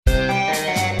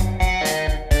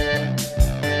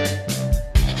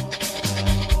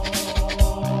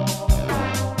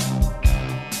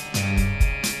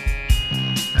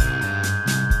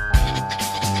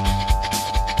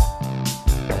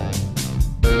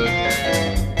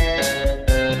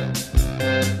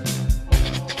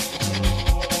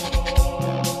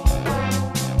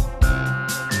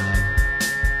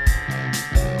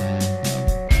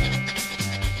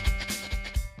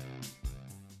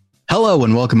Hello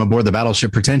and welcome aboard the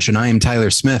Battleship Pretension. I am Tyler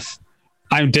Smith.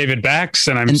 I'm David Bax,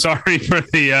 and I'm sorry for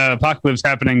the apocalypse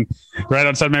happening right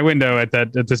outside my window at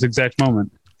this exact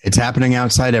moment. It's happening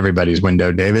outside everybody's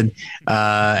window, David.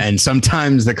 And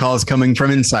sometimes the call is coming from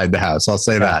inside the house. I'll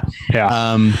say that.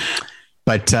 Yeah.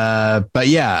 But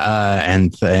yeah.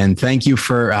 And thank you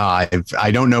for, I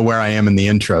don't know where I am in the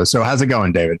intro. So how's it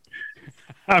going, David?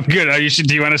 I'm good.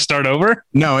 Do you want to start over?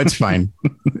 No, it's fine.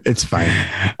 It's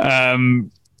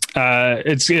fine.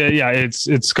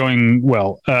 It's going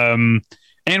well.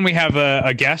 And we have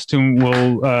a guest who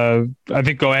will, I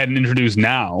think, go ahead and introduce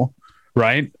now.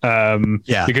 Right.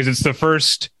 Yeah. Because it's the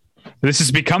first, this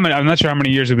has become, I'm not sure how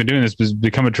many years we've been doing this, but it's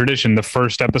become a tradition. The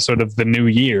first episode of the new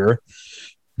year,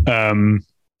 or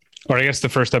I guess the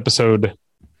first episode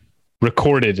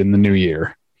recorded in the new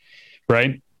year,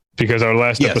 right? Because our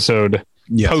last episode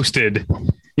posted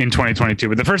in 2022,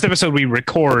 but the first episode we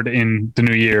record in the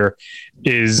new year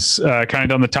is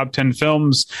kind of on the top 10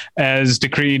 films as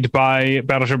decreed by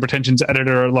Battleship Pretension's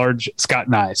editor at large, Scott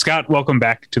Nye. Scott, welcome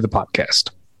back to the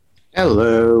podcast.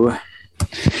 Hello.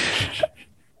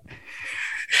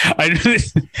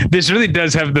 This really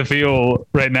does have the feel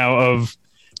right now of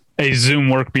a Zoom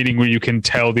work meeting where you can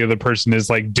tell the other person is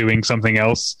like doing something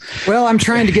else. Well, I'm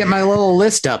trying to get my little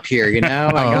list up here, you know.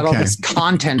 I got all this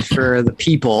content for the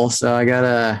people, so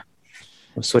I'm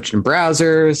switching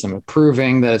browsers. I'm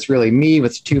approving that it's really me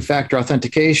with two-factor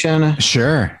authentication.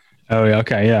 Sure. Oh, yeah.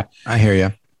 Okay. Yeah. I hear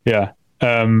you. Yeah.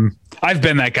 I've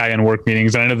been that guy in work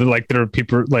meetings, and I know that like there are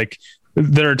people like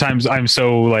there are times I'm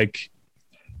so like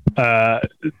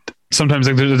sometimes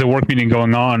like there's a work meeting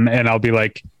going on and I'll be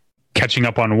like catching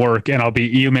up on work and I'll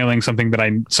be emailing someone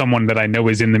that I know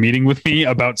is in the meeting with me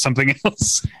about something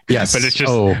else. Yes. But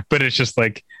it's just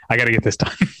like I got to get this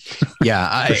done. Yeah.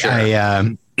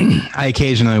 I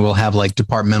occasionally will have like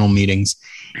departmental meetings.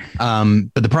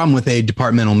 But the problem with a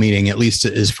departmental meeting, at least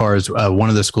as far as one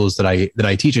of the schools that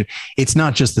I teach it, it's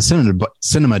not just the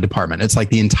cinema department. It's like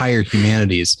the entire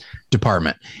humanities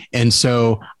department. And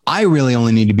so I really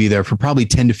only need to be there for probably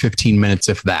 10 to 15 minutes,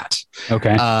 if that.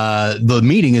 Okay. The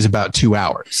meeting is about 2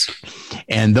 hours.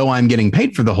 And though I'm getting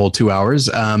paid for the whole 2 hours,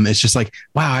 it's just like,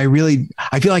 wow, I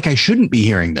feel like I shouldn't be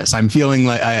hearing this. I'm feeling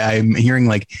like I'm hearing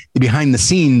like the behind the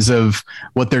scenes of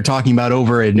what they're talking about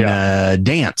over in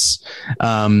dance.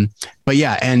 But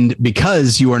yeah, and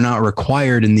because you are not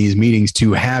required in these meetings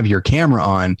to have your camera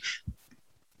on,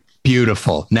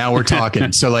 beautiful. Now we're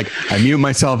talking. So like I mute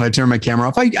myself, I turn my camera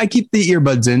off. I keep the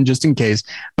earbuds in just in case.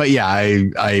 But yeah,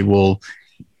 I will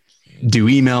do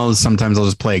emails. Sometimes I'll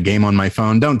just play a game on my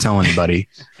phone. Don't tell anybody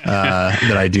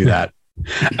that I do that.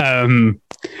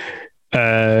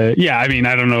 Yeah, I mean,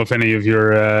 I don't know if any of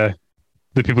your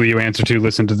the people you answer to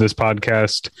listen to this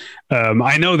podcast.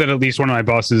 I know that at least one of my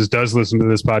bosses does listen to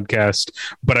this podcast,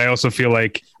 but I also feel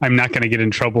like I'm not going to get in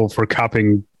trouble for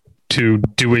copying to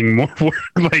doing more work,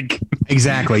 like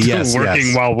exactly. Yes.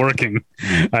 Working while working.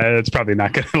 It's probably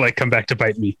not going to like come back to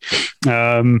bite me.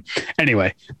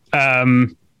 Anyway.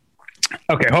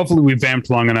 Okay. Hopefully we've vamped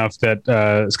long enough that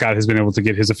Scott has been able to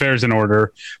get his affairs in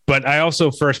order. But I also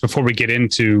first, before we get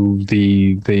into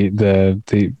the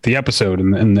episode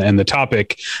and the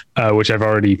topic, which I've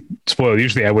already spoiled.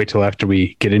 Usually I wait till after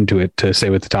we get into it to say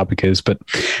what the topic is. But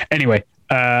anyway,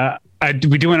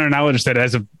 we do want to acknowledge that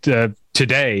as of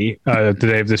today, the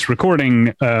day of this recording,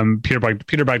 Peter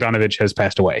Bogdanovich has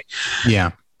passed away.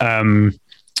 Yeah. And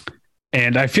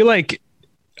I feel like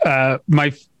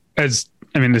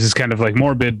this is kind of like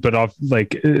morbid, but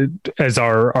as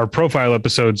our profile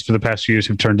episodes for the past few years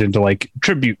have turned into like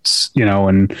tributes, you know,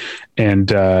 and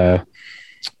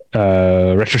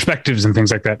retrospectives and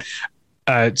things like that.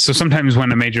 So sometimes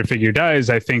when a major figure dies,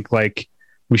 I think like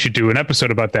we should do an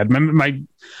episode about that.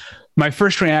 My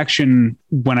first reaction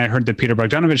when I heard that Peter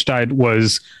Bogdanovich died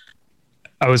was,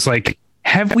 I was like,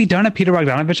 have we done a Peter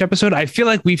Bogdanovich episode? I feel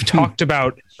like we've talked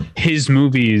about his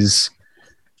movies,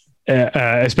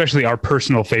 especially our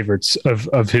personal favorites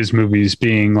of his movies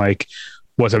being like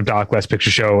What's Up Doc, Last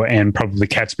Picture Show, and probably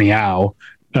Cat's Meow.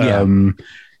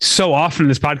 So often in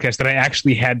this podcast that I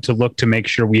actually had to look to make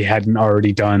sure we hadn't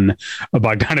already done a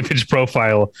Bogdanovich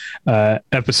profile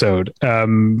episode.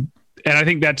 And I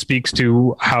think that speaks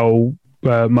to how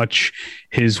much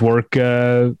his work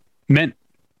meant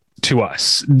to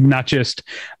us. Not just,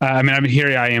 I mean,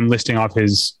 I am listing off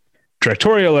his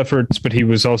directorial efforts, but he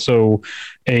was also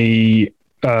he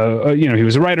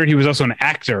was a writer. He was also an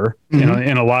actor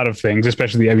in a lot of things,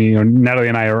 especially, I mean, Natalie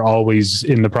and I are always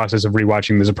in the process of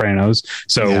rewatching The Sopranos.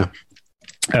 So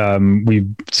we've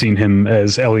seen him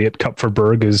as Elliot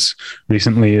Kupferberg as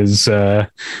recently as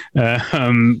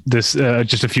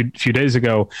just a few days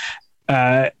ago.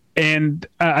 And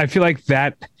I feel like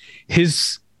that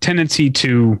his tendency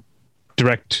to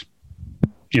direct,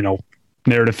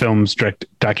 narrative films, direct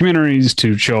documentaries,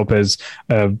 to show up as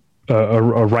a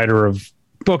writer of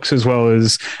books as well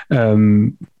as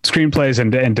screenplays,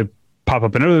 and to pop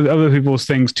up in other people's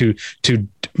things, to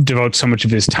devote so much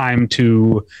of his time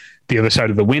to The Other Side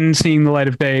of the Wind seeing the light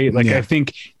of day. I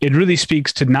think it really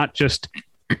speaks to not just,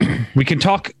 we can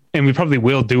talk, and we probably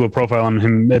will do a profile on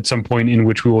him at some point in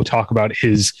which we will talk about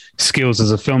his skills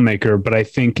as a filmmaker. But I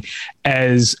think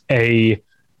as a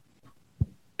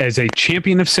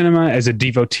champion of cinema, as a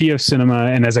devotee of cinema,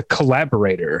 and as a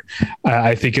collaborator,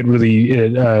 I think it really,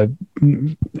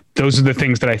 those are the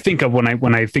things that I think of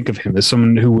when I think of him, as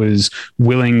someone who was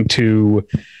willing to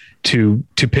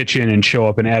pitch in and show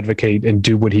up and advocate and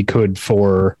do what he could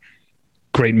for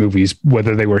great movies,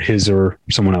 whether they were his or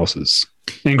someone else's,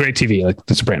 and great TV like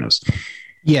The Sopranos.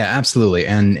 Yeah, absolutely.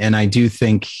 And I do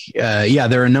think,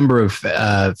 there are a number of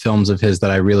films of his that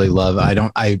I really love. I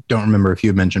don't remember if you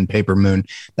had mentioned Paper Moon.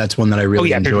 That's one that I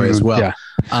really enjoy as well. Yeah.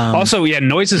 Also,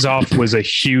 Noises Off was a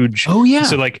huge,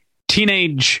 so like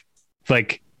teenage,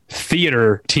 like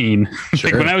theater teen.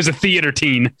 Sure. Like when I was a theater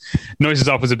teen, Noises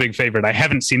Off was a big favorite. I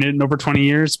haven't seen it in over 20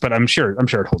 years, but I'm sure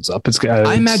it holds up.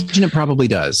 I imagine it probably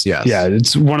does. Yes. Yeah.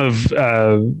 It's one of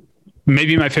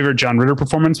maybe my favorite John Ritter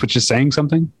performance, which is saying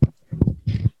something.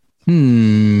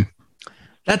 That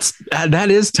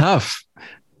is tough.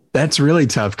 That's really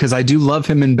tough, because I do love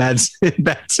him in Bad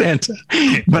Santa,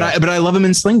 but I love him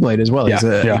in Sling Blade as well. He's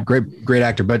a great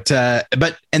actor. But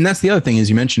and that's the other thing, is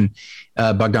you mentioned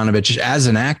Bogdanovich as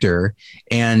an actor,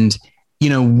 and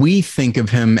we think of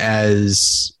him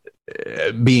as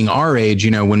being our age.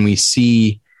 When we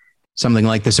see something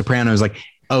like The Sopranos, like,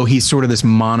 oh, he's sort of this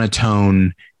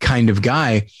monotone kind of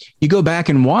guy. You go back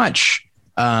and watch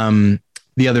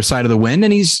The Other Side of the Wind,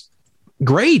 and he's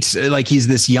great. Like, he's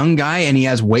this young guy, and he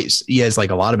has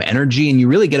like a lot of energy, and you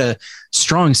really get a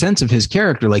strong sense of his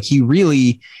character. Like,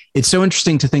 it's so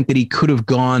interesting to think that he could have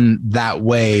gone that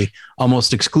way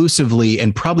almost exclusively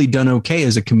and probably done okay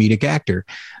as a comedic actor.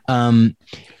 And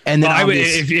then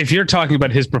if you're talking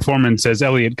about his performance as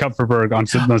Elliot Kupferberg on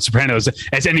The Sopranos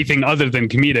as anything other than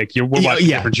comedic, we're watching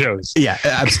different shows. Yeah.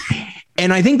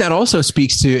 And I think that also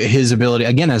speaks to his ability,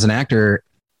 again, as an actor.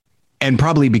 And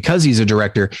probably because he's a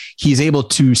director, he's able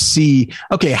to see,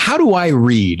 okay, how do I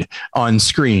read on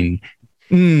screen?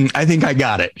 I think I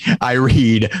got it. I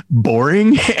read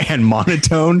boring and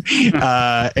monotone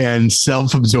and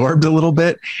self-absorbed a little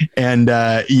bit. And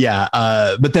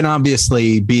but then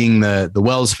obviously, being the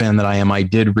Welles fan that I am, I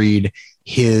did read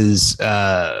his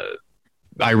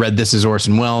I read This Is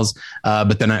Orson Welles,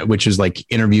 but then which is like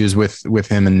interviews with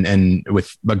him and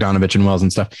with Bogdanovich and Welles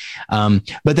and stuff.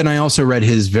 But then I also read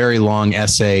his very long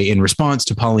essay in response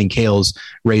to Pauline Kael's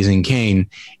Raising Cain.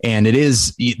 And it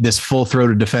is this full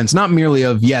throated defense, not merely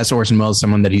of, yes, Orson Welles,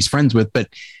 someone that he's friends with, but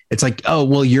it's like, oh,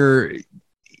 well,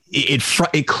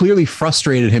 it clearly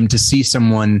frustrated him to see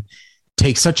someone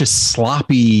take such a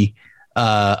sloppy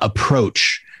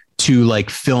approach to like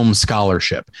film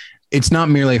scholarship. It's not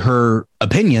merely her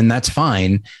opinion, that's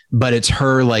fine, but it's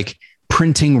her like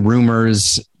printing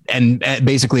rumors and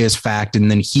basically as fact. And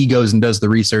then he goes and does the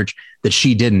research that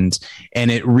she didn't.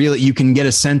 And it really, you can get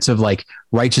a sense of like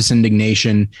righteous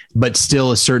indignation, but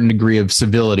still a certain degree of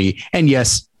civility. And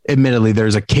yes, admittedly,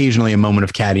 there's occasionally a moment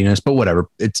of cattiness, but whatever.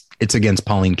 It's against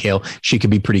Pauline Kael. She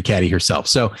could be pretty catty herself.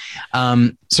 So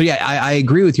I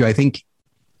agree with you. I think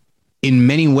in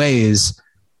many ways,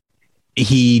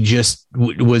 he just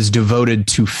was devoted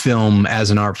to film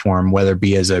as an art form, whether it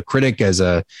be as a critic, as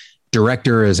a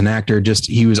director, as an actor. Just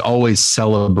he was always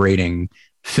celebrating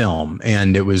film,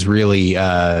 and it was really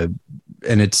and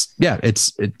it's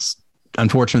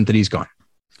unfortunate that he's gone.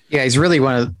 Yeah, he's really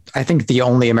I think the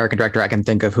only American director I can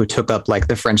think of who took up like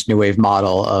the French New Wave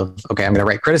model of, okay, I'm going to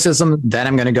write criticism, then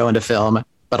I'm going to go into film,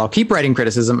 but I'll keep writing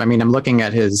criticism. I mean, I'm looking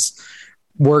at his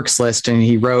works list, and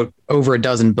he wrote over a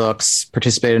dozen books,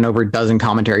 participated in over a dozen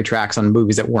commentary tracks on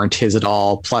movies that weren't his at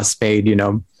all, plus made,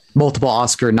 multiple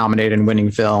Oscar nominated and winning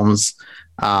films.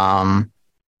 I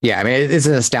mean, it's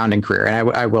an astounding career. And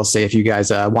I will say, if you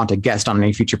guys want to guest on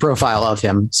any future profile of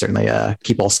him, certainly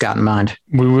keep old Scott in mind.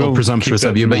 We will. Presumptuous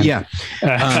of you, but yeah.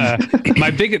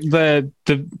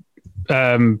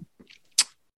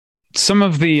 Some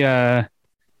of the,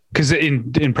 because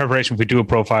in preparation, if we do a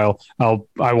profile,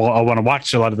 I want to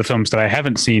watch a lot of the films that I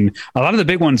haven't seen. A lot of the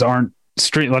big ones aren't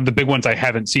stream. A lot of the big ones I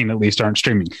haven't seen, at least, aren't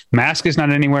streaming. Mask is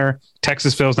not anywhere.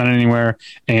 Texas Phil's not anywhere,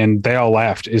 and They All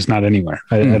Laughed is not anywhere.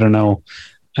 I don't know.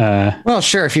 Well,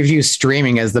 sure. If you've used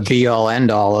streaming as the be all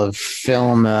end all of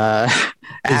film,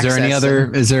 is there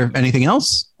anything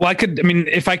else? Well,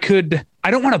 if I could,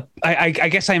 I don't want to, I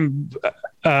guess I'm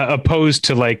opposed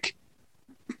to like,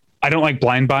 I don't like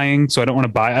blind buying. So I don't want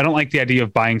to buy, I don't like the idea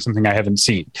of buying something I haven't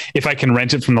seen. If I can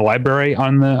rent it from the library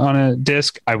on a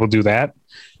disc, I will do that.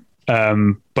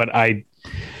 But I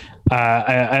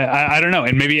don't know.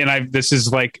 And maybe, this is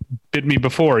like bit me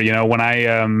before,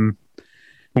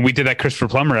 when we did that Christopher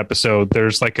Plummer episode,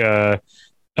 there's like the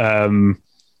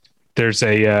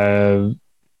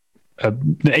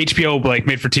HBO like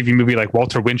made for TV movie, like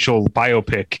Walter Winchell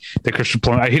biopic that Christopher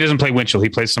Plummer, he doesn't play Winchell, he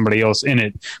plays somebody else in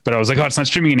it, but I was like, oh, it's not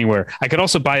streaming anywhere. I could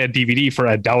also buy a DVD for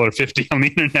 $1.50 on the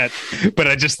internet, but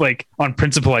I just like on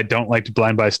principle, I don't like to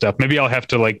blind buy stuff. Maybe I'll have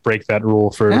to like break that rule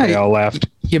for all left.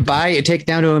 You take it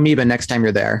down to Amoeba next time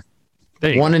you're there.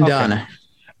 One and done.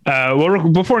 Well,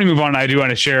 before we move on, I do want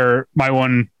to share my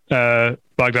one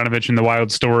Bogdanovich in the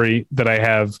Wild story that I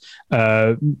have.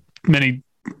 Many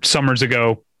summers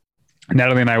ago,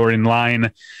 Natalie and I were in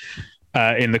line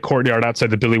in the courtyard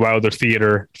outside the Billy Wilder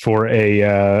Theater for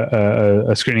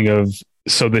a screening of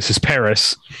So This Is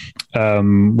Paris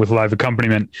with live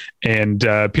accompaniment. And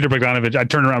Peter Bogdanovich, I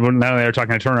turned around when Natalie and I were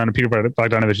talking, I turned around and Peter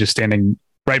Bogdanovich just standing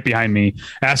right behind me,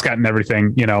 ascot and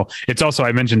everything. It's also,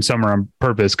 I mentioned summer on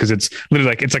purpose because it's literally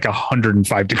like, it's like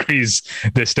 105 degrees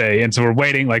this day. And so we're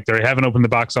waiting, like they haven't opened the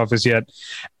box office yet.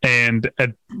 And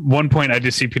at one point I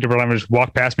just see Peter Bogdanovich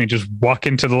walk past me, just walk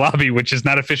into the lobby, which is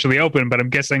not officially open, but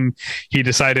I'm guessing he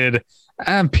decided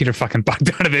I'm Peter fucking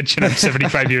Bogdanovich and I'm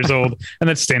 75 years old and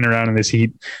that's standing around in this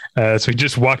heat. So he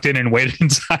just walked in and waited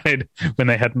inside when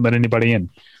they hadn't let anybody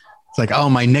in. It's like, oh,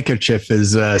 my neckerchief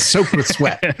is soaked with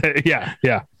sweat. Yeah.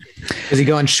 Is he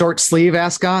going short sleeve,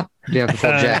 Ascot? Do you have a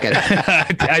full jacket?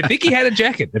 I think he had a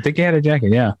jacket.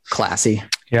 Yeah. Classy.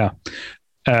 Yeah.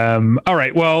 All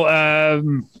right. Well,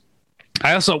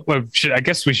 I also, I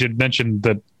guess we should mention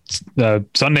that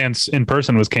Sundance in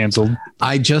person was canceled.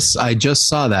 I just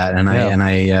saw that,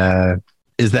 and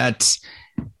is that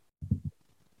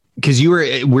because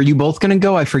were you both going to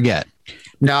go? I forget.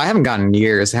 No, I haven't gone in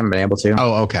years. I haven't been able to.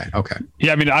 Oh, okay.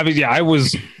 Yeah, obviously, I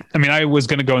was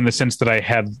going to go in the sense that I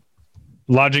had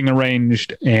lodging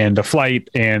arranged and a flight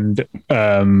and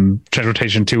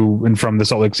transportation to and from the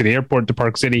Salt Lake City airport to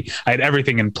Park City. I had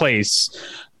everything in place.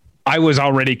 I was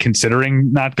already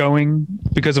considering not going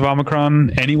because of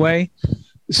Omicron anyway.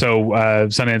 So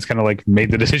Sundance kind of like made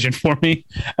the decision for me.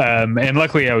 And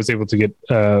luckily I was able to get,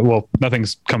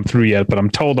 nothing's come through yet, but I'm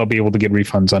told I'll be able to get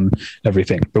refunds on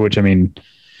everything, by which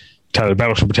Tyler,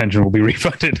 Battleship Pretension will be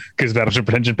refunded because Battleship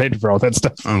Pretension paid for all that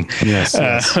stuff. Oh, yes.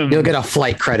 You'll get a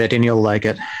flight credit and you'll like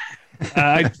it.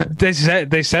 They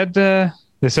said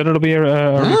it'll be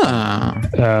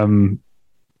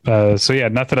so yeah,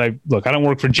 not that I don't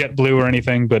work for JetBlue or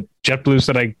anything, but JetBlue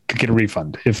said I could get a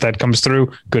refund. If that comes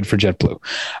through, good for JetBlue.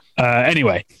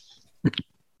 Anyway,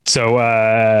 so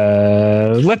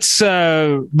let's,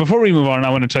 before we move on,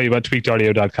 I want to tell you about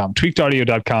tweakedaudio.com.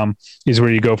 Tweakedaudio.com is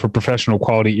where you go for professional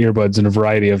quality earbuds in a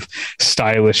variety of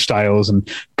stylish styles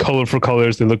and colorful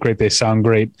colors. They look great. They sound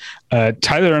great.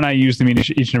 Tyler and I use them each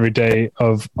and every day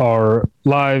of our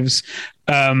lives.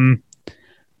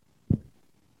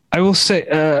 I will say,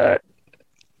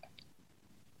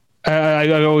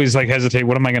 I always hesitate.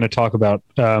 What am I going to talk about?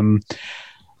 That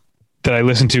I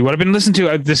listen to. What I've been listening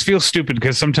to. This feels stupid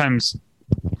because sometimes.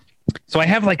 So I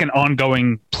have an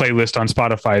ongoing playlist on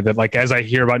Spotify that as I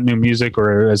hear about new music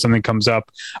or as something comes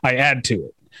up, I add to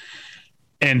it.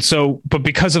 And so, but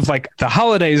because of the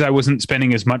holidays, I wasn't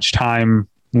spending as much time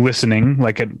listening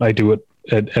I do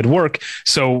at work.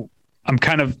 So I'm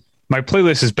my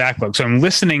playlist is backlogged. So I'm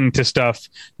listening to stuff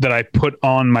that I put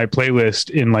on my playlist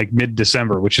in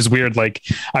mid-December, which is weird.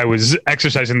 I was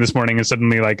exercising this morning and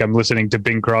suddenly I'm listening to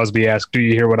Bing Crosby ask, "Do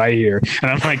you hear what I hear?"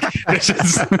 And I'm like, this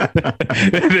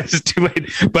is too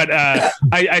late. But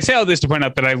I say all this to point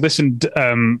out that I listened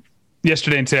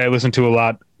yesterday and today. I listened to a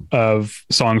lot of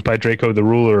songs by Draco the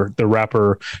Ruler, the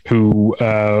rapper who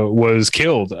was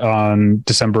killed on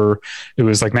December. It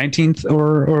was 19th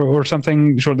or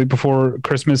something, shortly before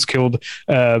Christmas. Killed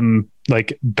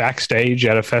backstage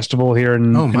at a festival here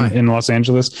in Los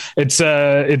Angeles. It's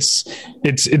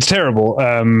terrible.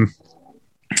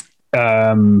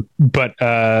 But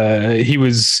he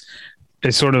was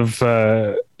a sort of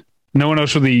no one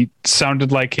else really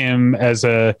sounded like him as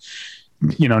a.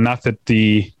 Not that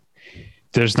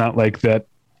there's not that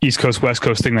East Coast, West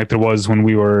Coast thing there was when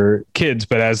we were kids,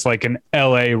 but as an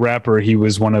LA rapper, he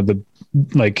was one of the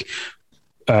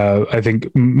I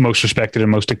think most respected and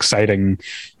most exciting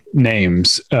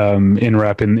names in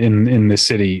rap in this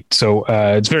city. So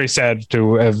it's very sad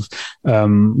to have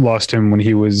lost him when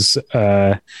he was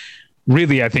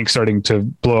really, I think, starting to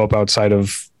blow up outside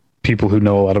of people who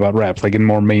know a lot about rap, like in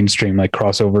more mainstream, like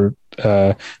crossover.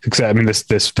 I mean,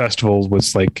 this festival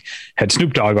was like had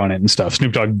Snoop Dogg on it and stuff.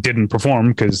 Snoop Dogg didn't perform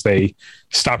because they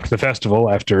stopped the festival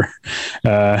after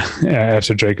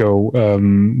Draco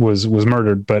was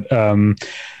murdered. But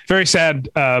very sad.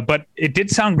 But it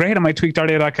did sound great on my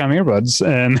tweakedaudio.com earbuds,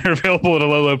 and they're available at a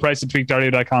low price at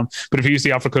tweakedaudio.com. But if you use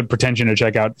the offer code pretension at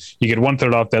checkout, you get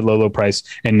 1/3 off that low price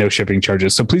and no shipping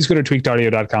charges. So please go to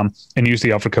tweakedaudio.com and use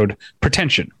the offer code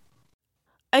pretension.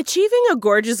 Achieving a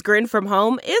gorgeous grin from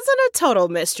home isn't a total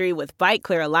mystery with Byte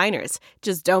Clear aligners.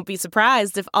 Just don't be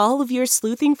surprised if all of your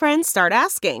sleuthing friends start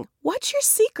asking, "What's your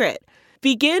secret?"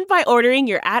 Begin by ordering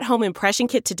your at-home impression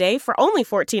kit today for only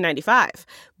 $14.95.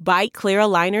 Byte Clear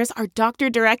aligners are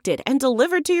doctor-directed and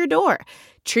delivered to your door.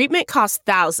 Treatment costs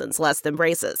thousands less than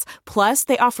braces. Plus,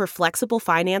 they offer flexible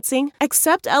financing,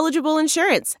 accept eligible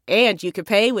insurance, and you can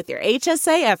pay with your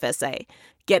HSA FSA.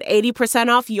 Get 80%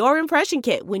 off your impression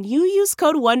kit when you use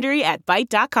code WONDERY at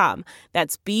Byte.com.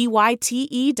 That's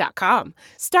BYTE.com.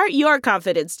 Start your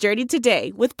confidence journey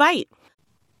today with Byte.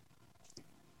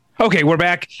 Okay, we're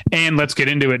back, and let's get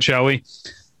into it, shall we?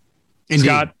 Indeed.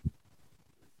 Scott,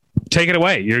 take it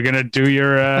away. You're gonna do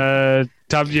your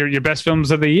your best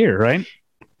films of the year, right?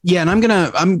 Yeah, and I'm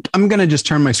gonna just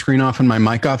turn my screen off and my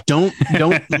mic off. Don't.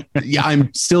 Yeah,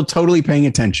 I'm still totally paying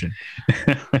attention.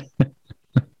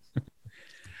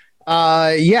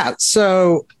 Yeah,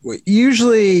 so we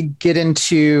usually get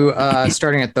into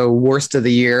starting at the worst of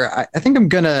the year. I think I'm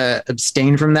gonna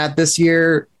abstain from that this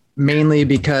year, mainly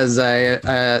because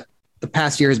the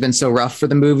past year has been so rough for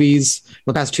the movies.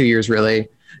 The past 2 years, really,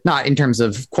 not in terms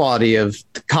of quality of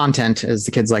content, as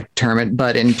the kids like to term it,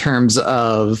 but in terms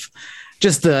of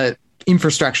just the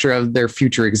infrastructure of their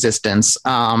future existence.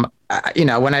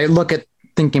 When I look at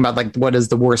thinking about like what is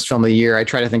the worst film of the year, I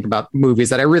try to think about movies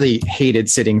that I really hated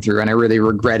sitting through and I really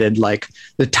regretted like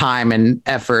the time and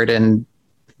effort and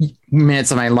minutes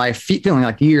of my life feeling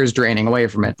like years draining away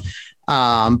from it.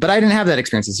 But I didn't have that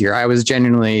experience this year. I was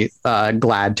genuinely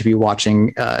glad to be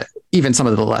watching even some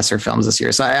of the lesser films this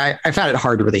year. So I found it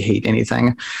hard to really hate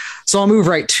anything. So I'll move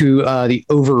right to the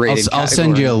overrated. I'll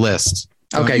send you a list.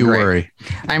 Okay, Don't you great. worry.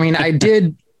 I mean, I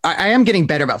am getting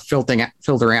better about filtering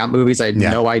out movies I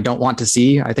know I don't want to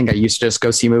see. I think I used to just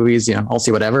go see movies, I'll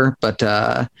see whatever, but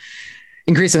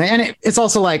increasingly, and it's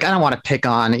also like, I don't want to pick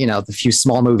on, the few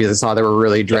small movies I saw that were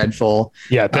really dreadful.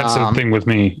 Yeah, that's the thing with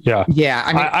me. Yeah. Yeah.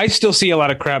 I mean, I still see a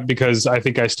lot of crap because I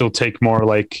think I still take more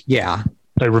like, yeah,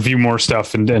 I review more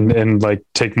stuff and like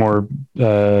take more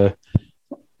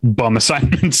bum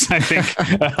assignments, I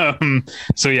think.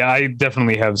 So yeah, I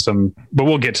definitely have some, but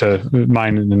we'll get to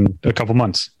mine in a couple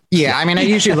months. Yeah, I mean, I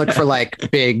usually look for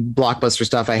like big blockbuster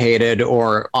stuff I hated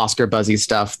or Oscar buzzy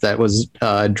stuff that was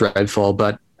dreadful,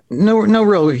 but no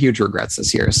real huge regrets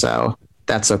this year, so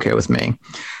that's okay with me.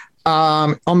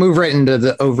 I'll move right into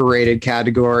the overrated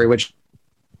category, which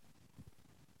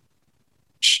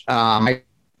a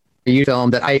film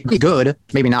that I good,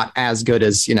 maybe not as good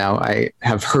as I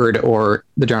have heard or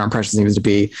the general impression seems to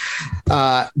be.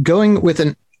 Going with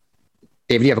David,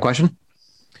 do you have a question?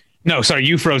 No, sorry,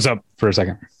 you froze up for a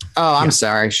second. Oh, I'm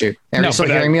sorry. Shoot. Are you still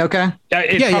hearing me okay?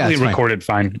 It probably recorded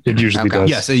fine. It usually does.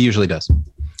 Yes, it usually does.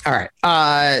 All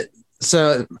right.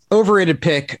 So overrated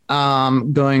pick,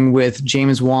 going with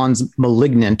James Wan's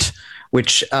Malignant,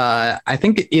 which I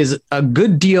think is a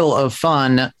good deal of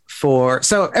fun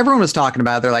so everyone was talking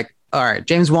about it. They're like, all right,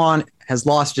 James Wan has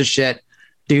lost his shit.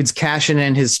 Dude's cashing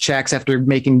in his checks after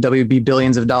making WB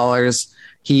billions of dollars.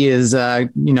 He is,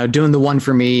 doing the one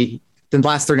for me. The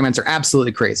last 30 minutes are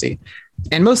absolutely crazy.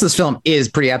 And most of this film is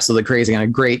pretty absolutely crazy and a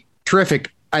great, terrific,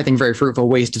 I think very fruitful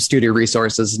waste of studio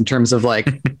resources in terms of like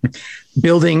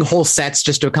building whole sets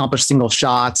just to accomplish single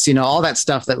shots, all that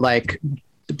stuff that like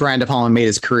Brian De Palma made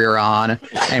his career on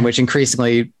and which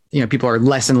increasingly, people are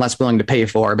less and less willing to pay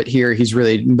for, but here he's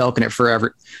really milking it for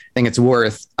everything it's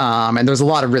worth. And there's a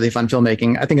lot of really fun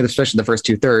filmmaking. I think especially the first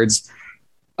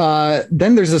 2/3.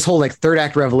 Then there's this whole like third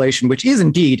act revelation, which is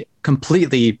indeed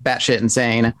completely batshit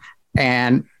insane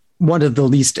and one of the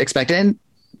least expected and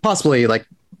possibly like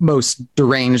most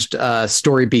deranged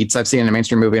story beats I've seen in a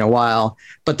mainstream movie in a while.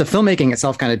 But the filmmaking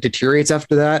itself kind of deteriorates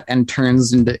after that and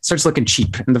starts looking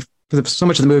cheap. And so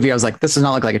much of the movie, I was like, this does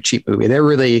not look like a cheap movie. They're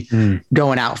really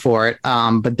going out for it.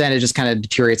 But then it just kind of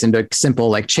deteriorates into simple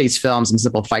like chase films and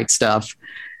simple fight stuff.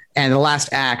 And the last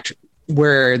act,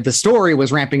 where the story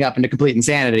was ramping up into complete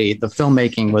insanity, the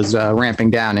filmmaking was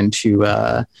ramping down into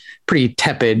pretty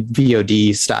tepid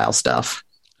VOD style stuff.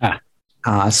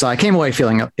 So I came away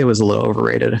feeling it was a little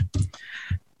overrated.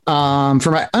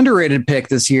 For my underrated pick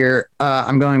this year,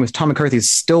 I'm going with Tom McCarthy's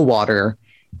Stillwater,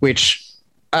 which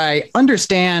I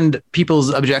understand people's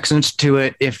objections to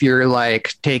it. If you're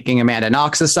like taking Amanda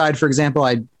Knox aside, for example,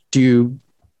 I do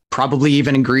probably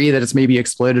even agree that it's maybe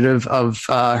exploitative of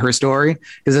her story,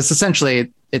 because it's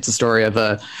a story of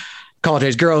a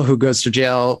college-age girl who goes to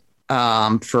jail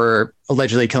for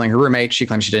allegedly killing her roommate. She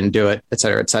claims she didn't do it, et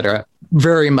cetera, et cetera.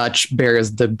 Very much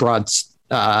bears the broad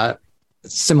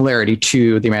similarity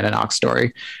to the Amanda Knox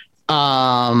story.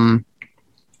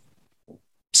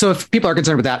 So if people are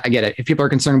concerned with that, I get it. If people are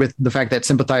concerned with the fact that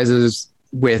sympathizes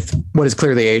with what is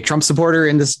clearly a Trump supporter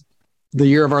in the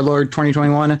year of our Lord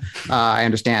 2021, I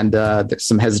understand there's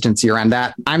some hesitancy around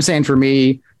that. I'm saying for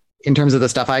me, in terms of the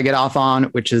stuff I get off on,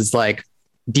 which is like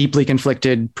deeply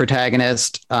conflicted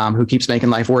protagonist who keeps making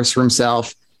life worse for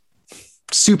himself,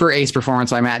 super ace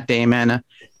performance by Matt Damon,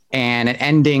 and an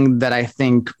ending that I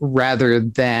think, rather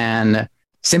than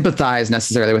sympathize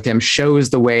necessarily with him,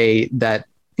 shows the way that,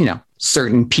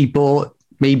 certain people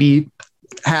maybe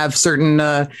have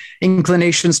certain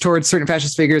inclinations towards certain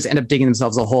fascist figures, end up digging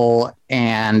themselves a hole,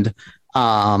 and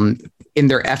in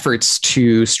their efforts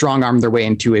to strong arm their way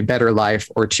into a better life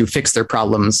or to fix their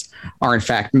problems, are in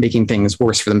fact making things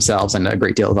worse for themselves and a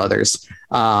great deal of others.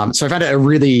 So I found it a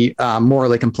really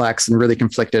morally complex and really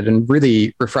conflicted and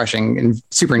really refreshing and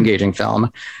super engaging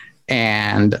film.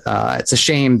 And it's a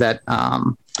shame that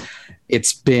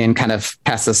it's been kind of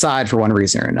passed aside for one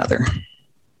reason or another.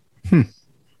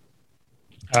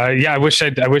 I wish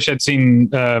I'd seen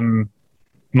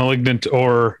Malignant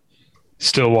or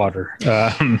Stillwater.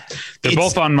 They're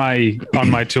both on my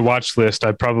to watch list.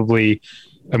 I probably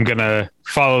am gonna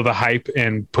follow the hype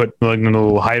and put Malignant a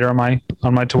little higher on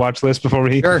my to watch list before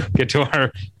we get to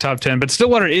our top 10. But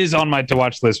Stillwater is on my to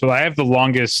watch list. But I have the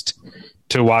longest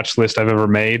to watch list I've ever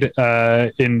made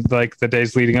in like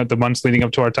the months leading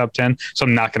up to our top 10. So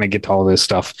I'm not going to get to all this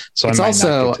stuff. So it's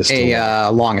also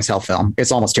a long as hell film.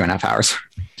 It's almost 2.5 hours.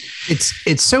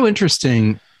 It's so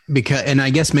interesting because, and I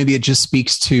guess maybe it just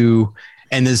speaks to,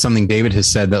 and this is something David has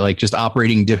said, that like just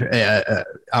operating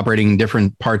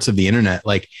different parts of the internet.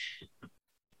 Like,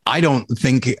 I don't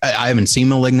think, I haven't seen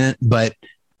Malignant, but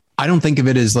I don't think of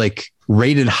it as like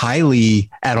rated highly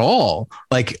at all.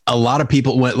 Like a lot of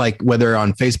people went, like, whether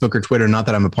on Facebook or Twitter, not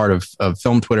that I'm a part of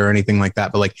film Twitter or anything like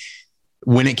that, but like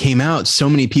when it came out, so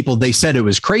many people, they said it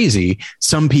was crazy.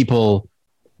 Some people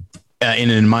in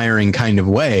an admiring kind of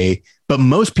way, but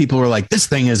most people were like, this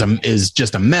thing is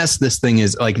just a mess. This thing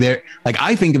is like,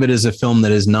 I think of it as a film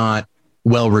that is not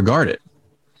well regarded.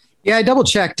 Yeah, I double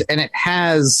checked, and it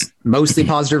has mostly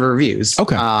positive reviews.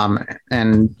 Okay.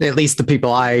 And at least the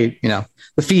people the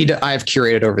feed I've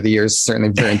curated over the years, certainly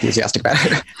very enthusiastic about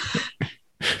it.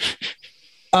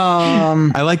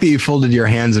 I like that you folded your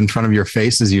hands in front of your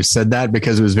face as you said that,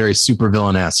 because it was very super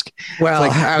villain-esque. Well,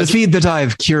 like the feed that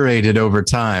I've curated over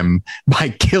time by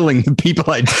killing the people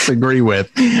I disagree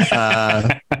with.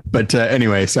 But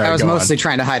anyway, sorry. I was mostly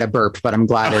trying to hide a burp, but I'm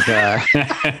glad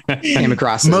it came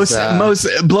across. Most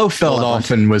Blofeld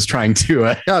often was trying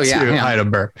to hide a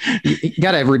burp. You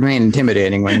got to remain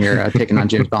intimidating when you're taking on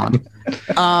James Bond.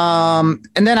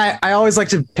 And then I always like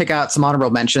to pick out some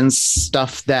honorable mentions,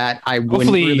 stuff that I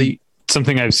wouldn't really.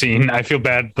 Something I've seen. I feel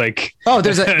bad. Like,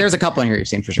 there's a couple in here you've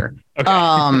seen for sure. Okay.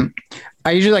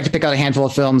 I usually like to pick out a handful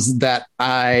of films that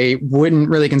I wouldn't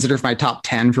really consider for my top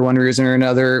 10 for one reason or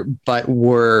another, but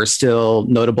were still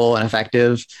notable and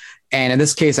effective. And in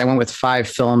this case, I went with 5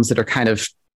 films that are kind of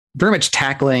very much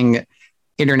tackling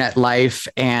internet life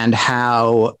and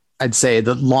how I'd say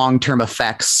the long-term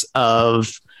effects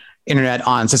of internet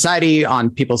on society, on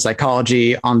people's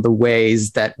psychology, on the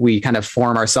ways that we kind of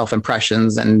form our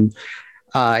self-impressions, and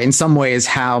in some ways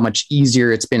how much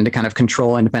easier it's been to kind of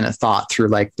control independent thought through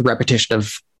like the repetition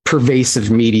of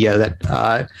pervasive media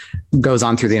that goes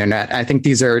on through the internet. I think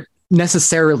these are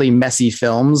necessarily messy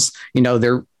films.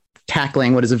 They're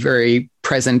tackling what is a very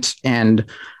present and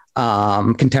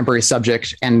contemporary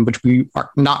subject, and which we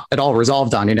are not at all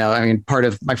resolved on. Part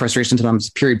of my frustration sometimes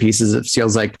with period pieces, it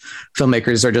feels like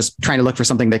filmmakers are just trying to look for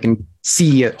something they can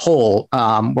see at whole,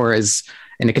 whereas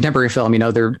in a contemporary film,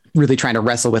 they're really trying to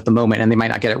wrestle with the moment, and they might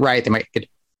not get it right, they might get it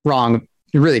wrong.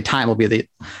 Really, time will be the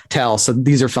tell. So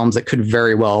these are films that could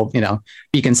very well,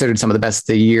 be considered some of the best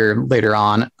of the year later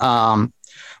on.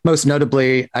 Most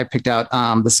notably, I picked out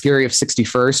The Scary of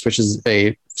 61st, which is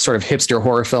a sort of hipster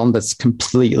horror film that's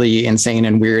completely insane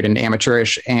and weird and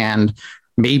amateurish and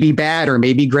maybe bad or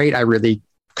maybe great. I really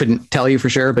couldn't tell you for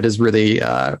sure, but is really,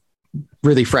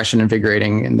 really fresh and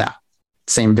invigorating in that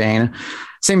same vein.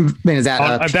 Same thing as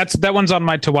that. That one's on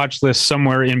my to watch list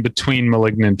somewhere in between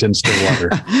Malignant and Stillwater.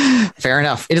 Fair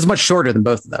enough. It is much shorter than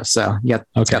both of those. So yeah,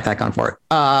 it's got that going for it.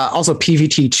 Also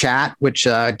PVT Chat, which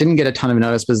didn't get a ton of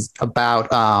notice, was about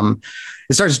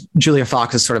it stars Julia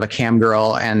Fox as sort of a cam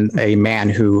girl and a man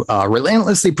who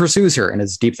relentlessly pursues her and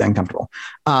is deeply uncomfortable.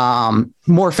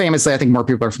 More famously, I think more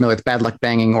people are familiar with Bad Luck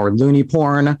Banging or Looney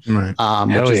Porn,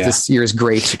 which is this year's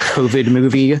great COVID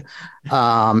movie.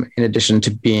 In addition to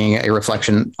being a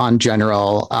reflection on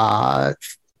general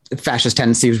fascist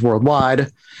tendencies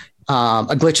worldwide.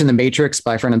 A Glitch in the Matrix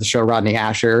by a friend of the show, Rodney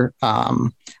Asher.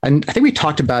 And I think we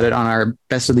talked about it on our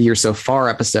Best of the Year So Far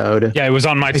episode. Yeah, it was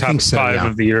on my top five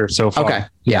of the year so far. Okay.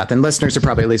 Yeah, then listeners are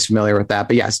probably at least familiar with that.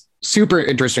 But yes, super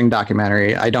interesting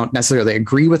documentary. I don't necessarily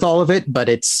agree with all of it, but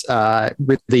it's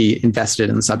really invested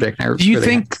in the subject. Do you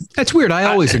think that's weird? I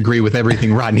always agree with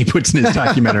everything Rodney puts in his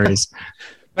documentaries.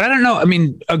 But I don't know. I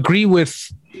mean,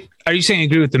 are you saying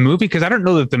agree with the movie? Because I don't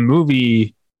know that the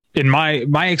movie, in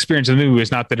my experience of the movie,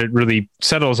 is not that it really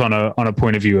settles on a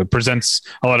point of view. It presents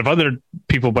a lot of other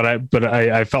people, but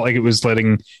I felt like it was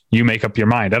letting you make up your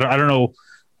mind. I don't know.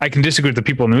 I can disagree with the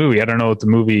people in the movie. I don't know what the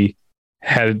movie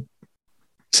had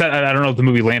said. I don't know if the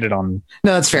movie landed on.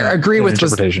 No, that's fair. Agree with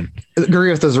interpretation.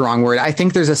 Agree with is the wrong word. I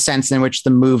think there's a sense in which the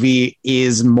movie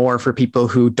is more for people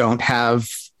who don't have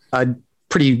a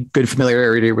pretty good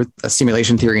familiarity with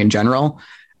simulation theory in general.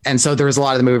 And so there was a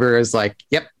lot of the movie where it was like,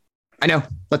 yep, I know.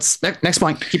 Let's next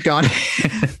point. Keep going.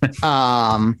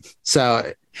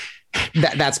 So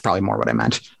that's probably more what I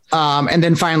meant. And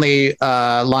then finally,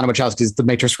 Lana Wachowski's The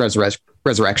Matrix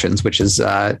Resurrections, which is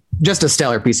just a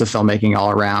stellar piece of filmmaking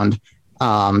all around.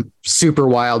 Super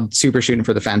wild, super shooting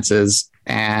for the fences.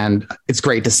 And it's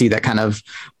great to see that kind of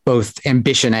both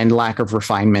ambition and lack of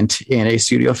refinement in a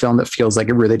studio film that feels like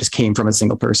it really just came from a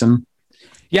single person.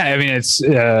 Yeah, I mean, it's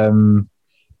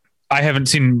I haven't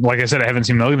seen, like I said, I haven't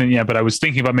seen Malignant yet, but I was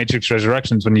thinking about Matrix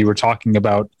Resurrections when you were talking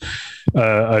about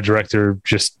a director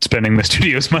just spending the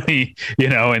studio's money,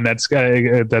 and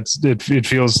it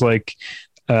feels like,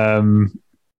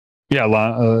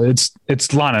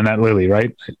 it's Lana, not Lily,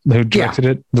 right? Who directed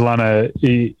it? Lana,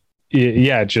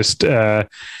 just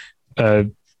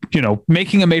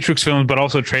making a Matrix film, but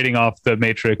also trading off the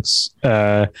Matrix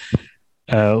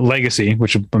legacy,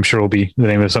 which I'm sure will be the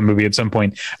name of some movie at some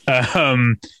point,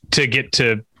 to get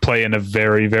to play in a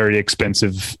very, very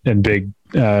expensive and big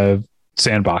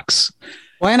sandbox.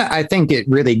 Well, and I think it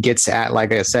really gets at,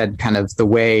 like I said, kind of the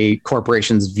way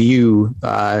corporations view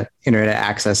internet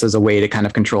access as a way to kind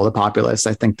of control the populace.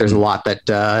 I think there's a lot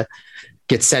that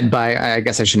gets said by, I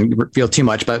guess I shouldn't reveal too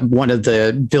much, but one of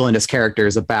the villainous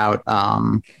characters about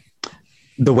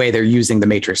the way they're using the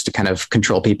Matrix to kind of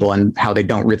control people and how they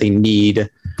don't really need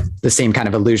the same kind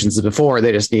of illusions as before.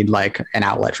 They just need like an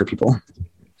outlet for people.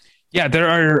 Yeah, there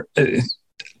are,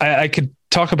 I could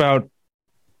talk about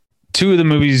two of the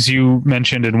movies you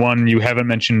mentioned and one you haven't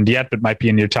mentioned yet, but might be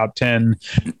in your top 10.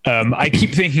 I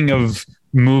keep thinking of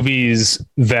movies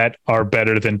that are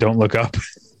better than Don't Look Up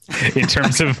in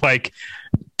terms of like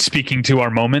speaking to our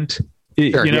moment,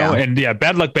 and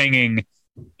Bad Luck Banging,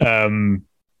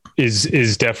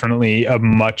 is definitely a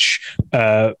much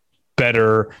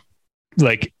better,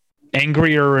 like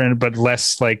angrier but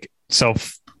less like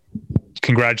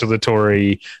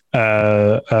self-congratulatory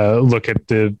look at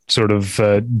the sort of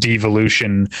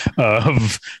devolution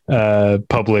of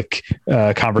public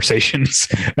conversations.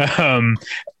 And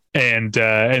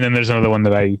then there's another one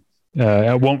that I'm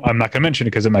not going to mention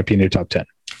because it might be in your top 10.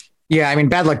 Yeah, I mean,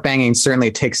 Bad Luck Banging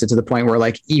certainly takes it to the point where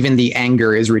like even the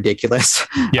anger is ridiculous.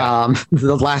 Yeah.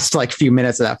 The last like few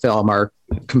minutes of that film are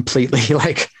completely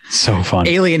like so fun,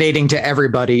 alienating to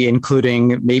everybody,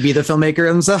 including maybe the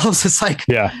filmmaker themselves. It's like,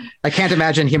 I can't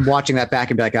imagine him watching that back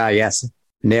and be like, yes,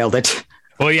 nailed it.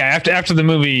 Well, yeah, after the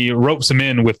movie ropes him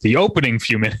in with the opening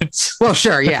few minutes. Well,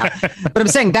 sure, yeah, but I'm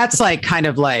saying that's like kind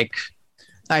of like,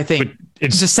 I think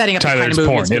it's just setting up Tyler's the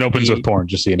kind of porn. It opens with porn,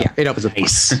 just so you know. Yeah, it opens with porn.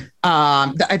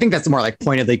 I think that's more like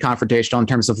pointedly confrontational in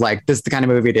terms of like, this is the kind of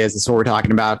movie it is. This is what we're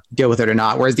talking about. Deal with it or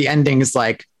not. Whereas the ending is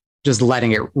like just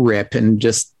letting it rip and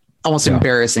just almost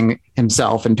embarrassing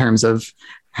himself in terms of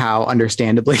how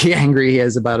understandably angry he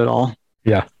is about it all.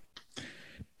 Yeah.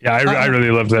 Yeah, I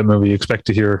really loved that movie. Expect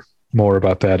to hear more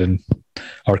about that in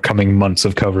our coming months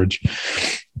of coverage.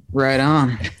 Right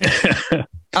on.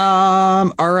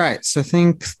 All right. So I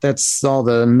think that's all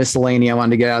the miscellany I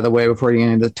wanted to get out of the way before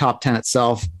getting into the top 10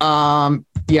 itself. Have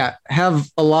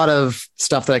a lot of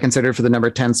stuff that I considered for the number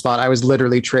 10 spot. I was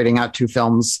literally trading out two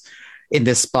films in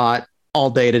this spot all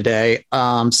day today.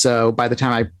 So by the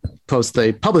time I post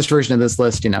the published version of this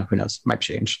list, who knows, it might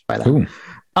change by then.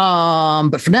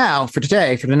 But for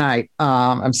tonight,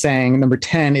 I'm saying number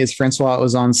 10 is Francois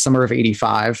Ozon's Summer of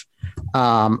 '85.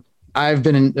 I've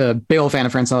been a big old fan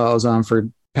of Francois Ozon for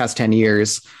the past 10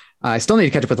 years. I still need to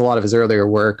catch up with a lot of his earlier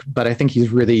work, but I think he's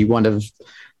really one of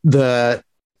the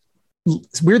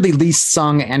weirdly least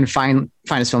sung and finest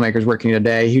filmmakers working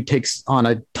today. He takes on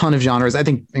a ton of genres. I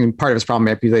think part of his problem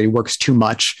might be that he works too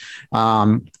much.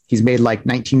 He's made like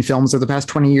 19 films over the past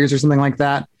 20 years or something like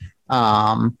that.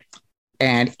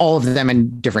 And all of them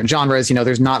in different genres.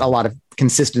 There's not a lot of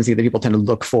consistency that people tend to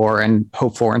look for and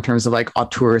hope for in terms of like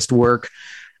auteurist work.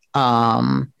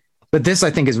 But this,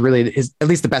 I think, is really at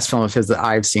least the best film of his that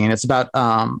I've seen. It's about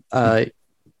a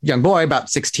young boy, about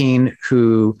 16,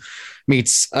 who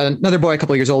meets another boy a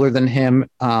couple of years older than him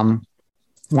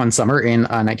one summer in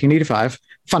 1985.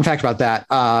 Fun fact about that,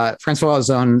 Francois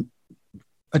Ozon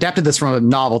adapted this from a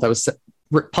novel that was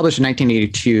published in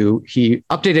 1982. He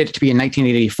updated it to be in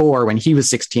 1984 when he was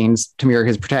 16 to mirror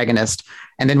his protagonist,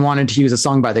 and then wanted to use a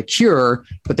song by The Cure,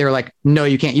 but they were like, no,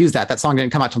 you can't use that. That song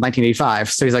didn't come out till 1985.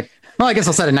 So he's like, well, I guess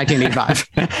I'll set it in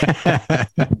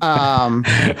 1985.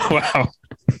 Wow.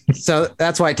 So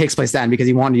that's why it takes place then, because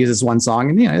he wanted to use this one song,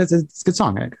 and it's a good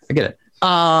song. I get it.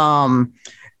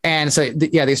 And so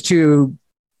these two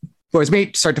boys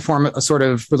meet, start to form a sort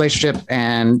of relationship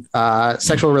and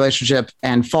sexual relationship,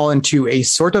 and fall into a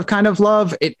sort of kind of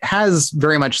love. It has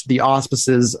very much the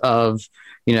auspices of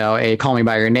a Call Me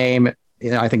by Your Name.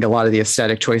 I think a lot of the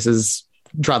aesthetic choices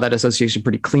draw that association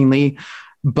pretty cleanly,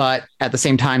 but at the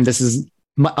same time, this is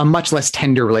a much less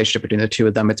tender relationship between the two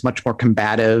of them. It's much more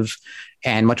combative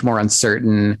and much more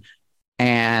uncertain,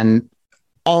 and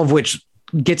all of which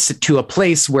gets to a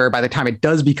place where by the time it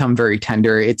does become very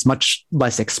tender, it's much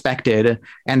less expected.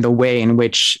 And the way in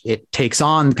which it takes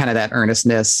on kind of that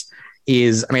earnestness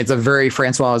is, it's a very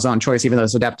Francois Ozon choice, even though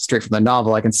it's adapted straight from the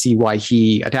novel. I can see why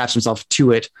he attached himself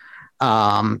to it.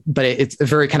 But it's a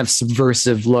very kind of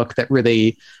subversive look that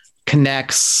really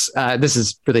connects. This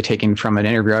is really taken from an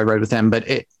interview I read with him, but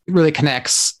it really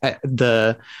connects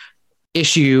the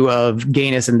issue of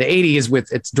gayness in the 80s with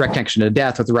its direct connection to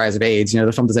death with the rise of AIDS. The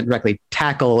film doesn't directly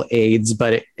tackle AIDS,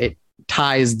 but it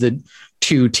ties the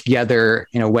two together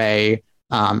in a way,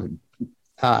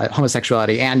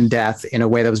 homosexuality and death, in a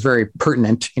way that was very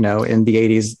pertinent, in the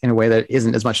 80s, in a way that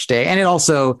isn't as much today. And it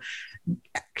also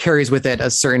carries with it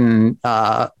a certain,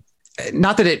 not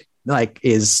that it like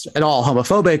is at all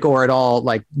homophobic or at all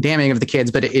like damning of the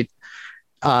kids, but it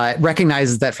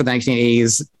recognizes that for the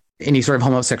 1980s, any sort of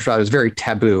homosexuality was very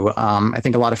taboo. I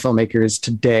think a lot of filmmakers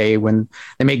today, when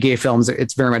they make gay films,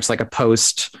 it's very much like a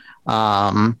post,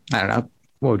 I don't know,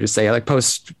 what would you say? Like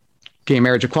post gay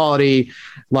marriage equality,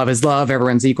 love is love,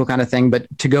 everyone's equal kind of thing. But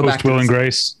to go post back to Will and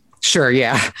Grace. Sure.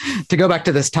 Yeah. To go back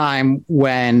to this time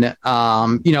when,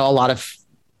 a lot of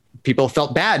people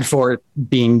felt bad for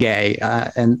being gay.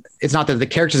 And it's not that the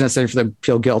characters necessarily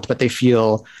feel guilt, but they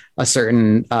feel a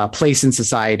certain place in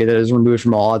society that is removed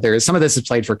from all others. Some of this is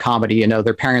played for comedy.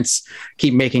 Their parents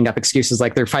keep making up excuses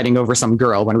like they're fighting over some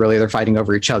girl when really they're fighting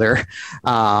over each other.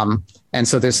 And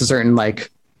so there's a certain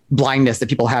like blindness that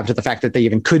people have to the fact that they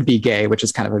even could be gay, which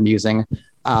is kind of amusing.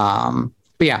 But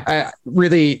yeah,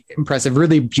 really impressive,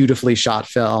 really beautifully shot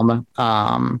film.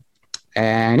 And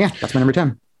yeah, that's my number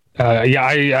 10.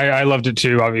 I loved it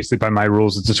too. Obviously, by my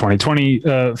rules, it's a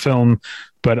 2020 film,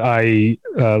 but I,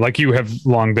 like you, have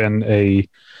long been a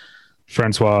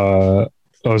Francois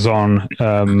Ozon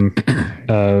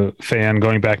fan,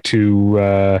 going back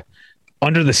to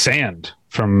Under the Sand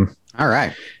from all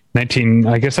right 19.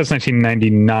 I guess that's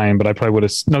 1999, but I probably would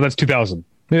have. No, that's 2000.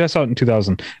 Maybe I saw it in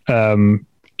 2000.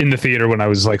 In the theater when I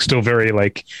was like still very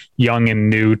like young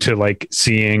and new to like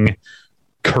seeing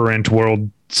current world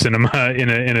cinema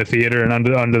in a theater, and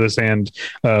Under the Sand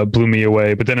blew me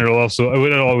away. But then it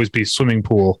would always be Swimming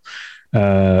Pool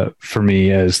for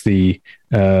me as the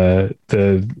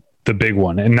big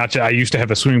one. And I used to have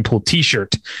a Swimming Pool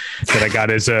t-shirt that I got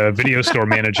as a video store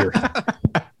manager.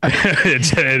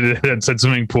 It said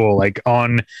Swimming Pool like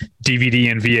on DVD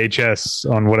and VHS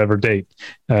on whatever date,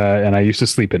 and I used to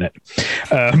sleep in it.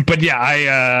 But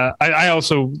yeah, I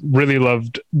also really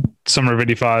loved Summer of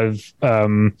 '85.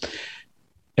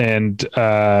 And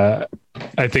I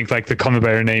think like the Call Me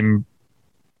by Your Name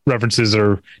references,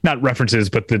 or not references,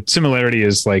 but the similarity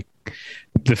is like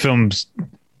the film's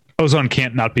Ozon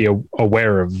can't not be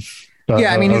aware of.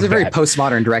 He's a very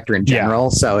postmodern director in general,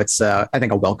 so it's I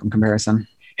think a welcome comparison.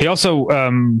 He also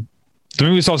the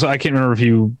movie was also, I can't remember if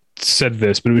you said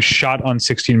this, but it was shot on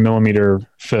 16 millimeter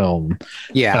film.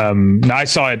 Yeah. Now I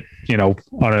saw it,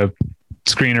 on a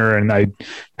screener, and I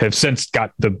have since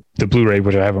got the Blu-ray,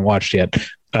 which I haven't watched yet.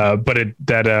 But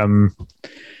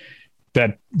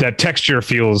that texture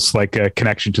feels like a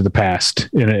connection to the past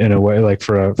in a way, like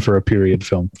for a period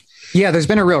film. Yeah, there's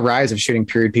been a real rise of shooting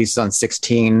period pieces on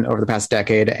 16 over the past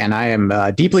decade, and I am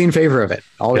deeply in favor of it.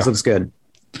 Always looks good.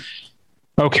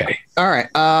 Okay. All right.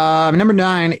 Number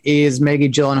 9 is Maggie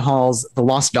Gyllenhaal's The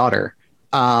Lost Daughter,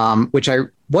 which I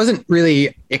wasn't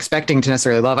really expecting to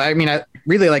necessarily love. I mean, I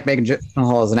really like Maggie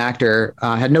Gyllenhaal as an actor.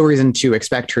 Had no reason to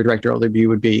expect her directorial debut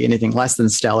would be anything less than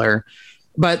stellar.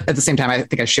 But at the same time, I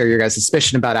think I share your guys'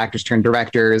 suspicion about actors turned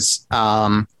directors.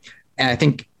 And I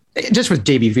think just with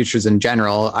debut features in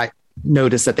general, I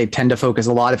notice that they tend to focus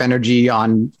a lot of energy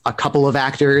on a couple of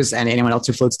actors, and anyone else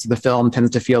who floats to the film tends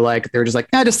to feel like they're just like,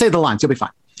 just say the lines, you'll be fine.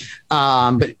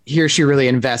 But here she really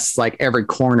invests like every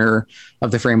corner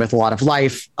of the frame with a lot of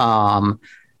life, a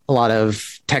lot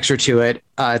of texture to it.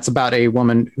 It's about a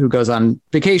woman who goes on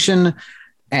vacation,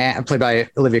 and played by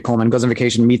Olivia Colman, goes on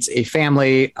vacation, meets a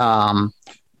family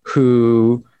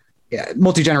who,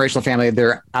 multi-generational family.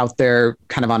 They're out there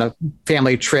kind of on a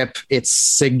family trip. It's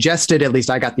suggested, at least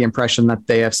I got the impression, that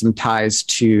they have some ties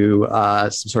to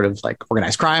some sort of like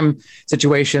organized crime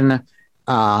situation.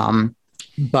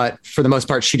 But for the most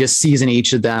part, she just sees in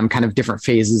each of them kind of different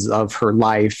phases of her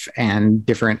life and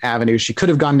different avenues she could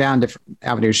have gone down, different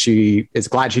avenues she is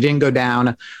glad she didn't go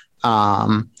down.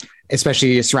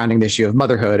 Especially surrounding the issue of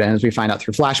motherhood. And as we find out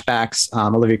through flashbacks,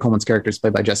 Olivia Colman's character is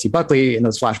played by Jessie Buckley in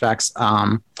those flashbacks.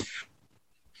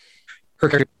 Her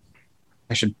character,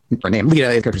 I should her name, Lita,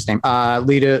 the character's name.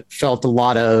 Lita felt a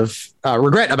lot of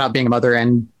regret about being a mother,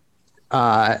 and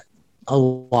a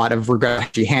lot of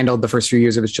regret she handled the first few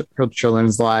years of her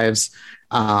children's lives.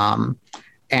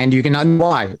 And you can understand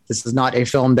why. This is not a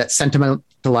film that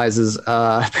sentimentalizes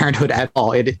parenthood at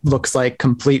all. It looks like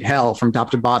complete hell from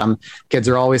top to bottom. Kids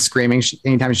are always screaming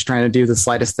anytime she's trying to do the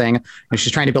slightest thing. And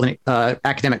she's trying to build an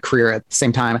academic career at the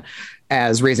same time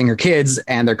as raising her kids,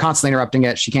 and they're constantly interrupting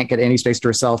it. She can't get any space to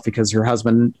herself because her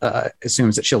husband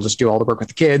assumes that she'll just do all the work with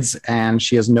the kids, and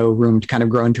she has no room to kind of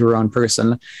grow into her own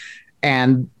person.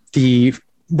 And the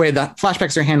way the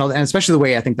flashbacks are handled, and especially the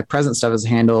way I think the present stuff is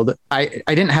handled, I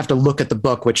didn't have to look at the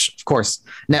book, which of course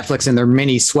Netflix in their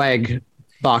mini swag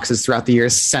boxes throughout the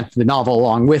years sent the novel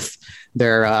along with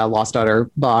their Lost Daughter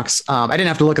box. I didn't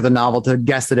have to look at the novel to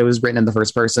guess that it was written in the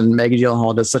first person. Maggie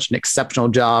Gyllenhaal does such an exceptional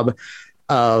job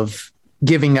of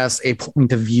giving us a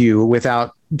point of view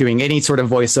without doing any sort of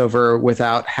voiceover,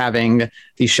 without having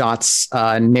these shots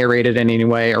narrated in any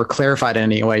way or clarified in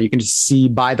any way. You can just see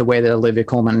by the way that Olivia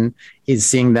Colman is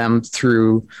seeing them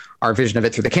through our vision of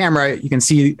it through the camera, you can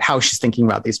see how she's thinking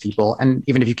about these people. And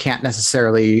even if you can't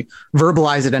necessarily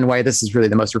verbalize it in a way, this is really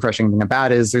the most refreshing thing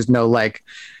about it, is there's no like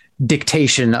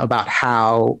dictation about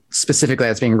how specifically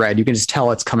that's being read. You can just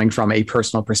tell it's coming from a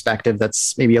personal perspective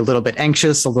that's maybe a little bit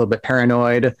anxious, a little bit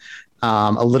paranoid,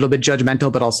 a little bit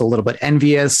judgmental, but also a little bit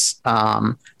envious.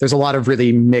 There's a lot of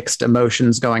really mixed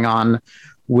emotions going on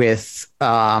with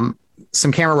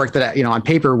some camera work that, on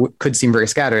paper could seem very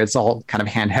scattered. It's all kind of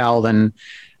handheld and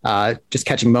just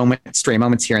catching stray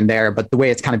moments here and there. But the way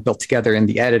it's kind of built together in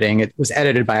the editing, it was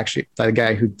edited by the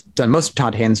guy who'd done most of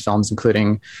Todd Haynes' films,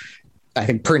 including, I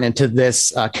think, pertinent to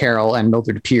this, Carol and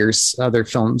Mildred Pierce, other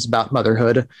films about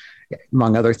motherhood,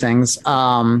 among other things.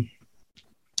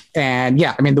 And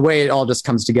yeah, I mean, the way it all just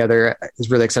comes together is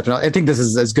really exceptional. I think this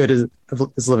is as good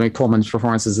as Olivia Colman's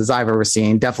performances as I've ever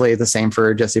seen. Definitely the same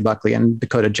for Jessie Buckley and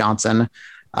Dakota Johnson,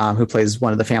 who plays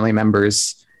one of the family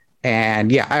members.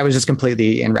 And yeah, I was just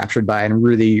completely enraptured by it and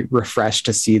really refreshed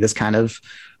to see this kind of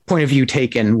point of view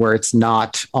taken, where it's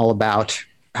not all about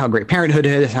how great parenthood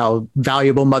is, how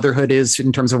valuable motherhood is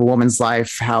in terms of a woman's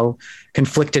life, how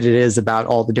conflicted it is about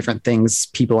all the different things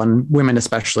people, and women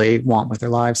especially, want with their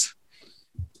lives.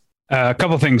 A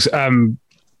couple of things,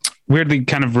 weirdly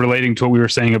kind of relating to what we were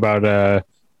saying about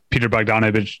Peter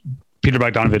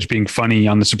Bogdanovich being funny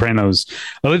on The Sopranos.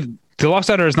 The Lost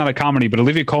Daughter is not a comedy, but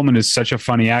Olivia Colman is such a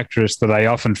funny actress that I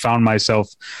often found myself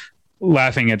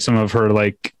laughing at some of her,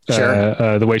 like,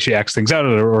 Sure. The way she acts things out,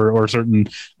 or certain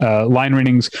line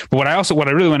readings. But what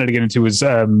I really wanted to get into is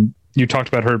you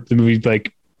talked about the movie,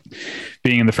 like,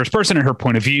 being in the first person and her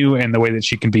point of view and the way that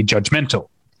she can be judgmental.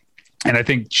 And I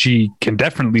think she can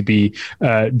definitely be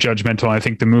judgmental. I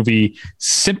think the movie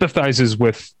sympathizes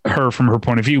with her from her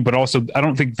point of view, but also I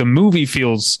don't think the movie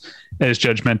feels as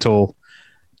judgmental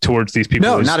towards these people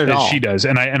as she does.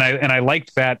 And I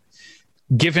liked that,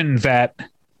 given that.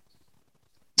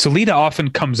 So Lita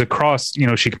often comes across,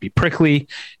 she can be prickly.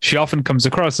 She often comes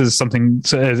across as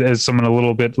someone a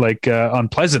little bit like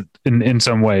unpleasant in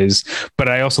some ways. But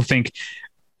I also think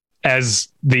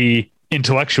as the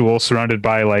intellectual surrounded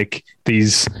by like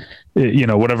these,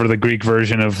 whatever the Greek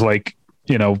version of like,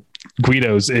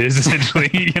 Guidos is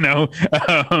essentially,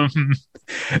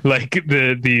 like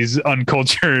these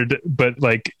uncultured, but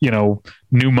like,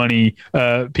 new money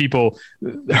people,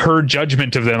 her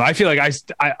judgment of them. I feel like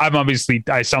I'm obviously,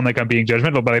 I sound like I'm being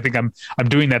judgmental, but I think I'm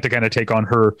doing that to kind of take on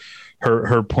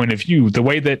her point of view, the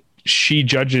way that she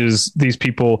judges these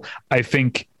people, I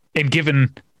think, and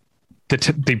given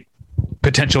the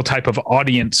potential type of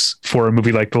audience for a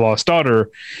movie like The Lost Daughter,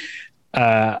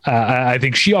 I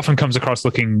think she often comes across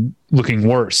looking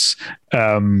worse,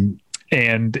 and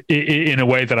in a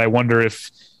way that I wonder if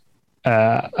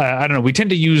I don't know. We tend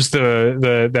to use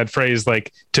that phrase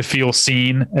like to feel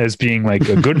seen as being like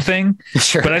a good thing,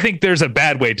 Sure. But I think there's a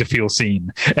bad way to feel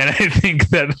seen, and I think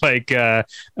that like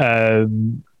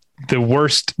the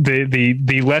worst,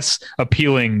 the less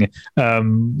appealing,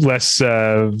 less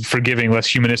forgiving, less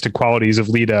humanistic qualities of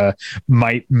Leda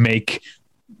might make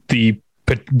the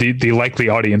likely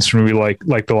audience from a movie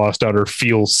like The Lost Daughter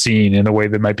feel seen in a way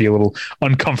that might be a little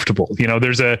uncomfortable.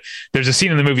 There's a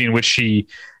scene in the movie in which she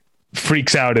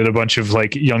freaks out at a bunch of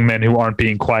like young men who aren't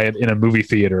being quiet in a movie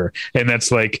theater, and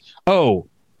that's like, oh.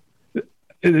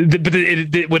 But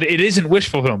it isn't wish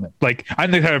fulfillment. Like, I'm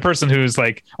the kind of person who's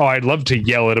like, oh, I'd love to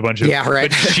yell at a bunch of, yeah,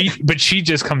 right. But she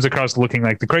just comes across looking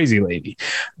like the crazy lady.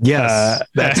 Yes,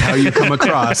 that's how you come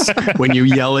across when you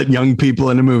yell at young people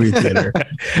in a movie theater,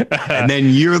 and then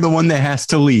you're the one that has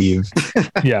to leave.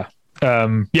 Yeah.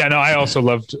 No, I also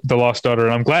loved The Lost Daughter,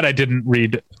 and I'm glad I didn't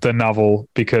read the novel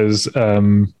because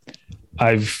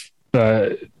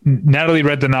Natalie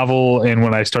read the novel, and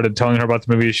when I started telling her about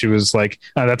the movie, she was like,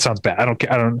 "Oh, that sounds bad. I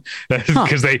don't,"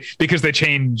 because they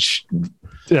change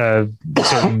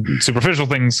certain superficial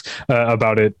things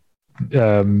about it.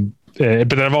 But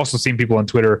then I've also seen people on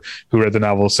Twitter who read the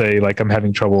novel say like, "I'm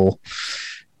having trouble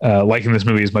liking this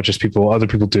movie as much as other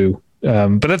people do."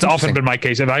 But that's often been my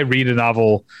case. If I read a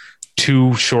novel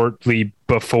too shortly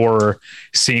before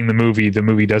seeing the movie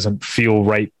doesn't feel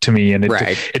right to me, and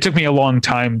it took me a long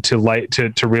time to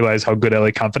realize how good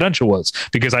LA Confidential was,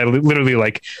 because I literally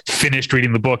like finished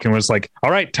reading the book and was like,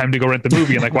 all right, time to go rent the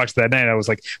movie, and like watched that night. I was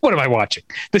like, what am I watching?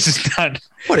 This is not,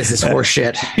 what is this horse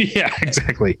shit? Yeah,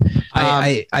 exactly.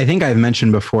 I think I've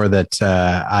mentioned before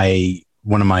that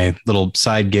one of my little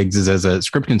side gigs is as a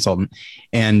script consultant,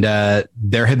 and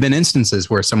there have been instances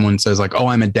where someone says like, oh,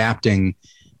 I'm adapting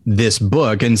this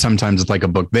book, and sometimes it's like a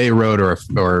book they wrote or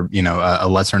a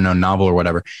lesser known novel or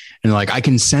whatever, and like I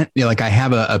can send like I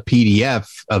have a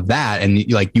PDF of that, and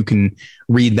like you can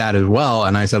read that as well.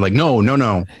 And I said like no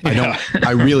I don't,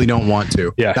 I really don't want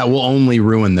to. Yeah, that will only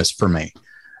ruin this for me.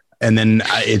 And then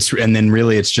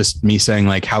really it's just me saying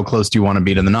like, how close do you want to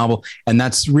be to the novel? And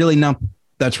that's really not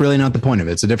the point of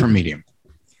it. It's a different medium.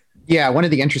 Yeah, one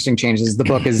of the interesting changes, the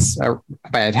book is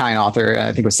by an Italian author. I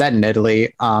think it was set in Italy.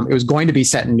 It was going to be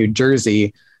set in New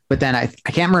Jersey, but then I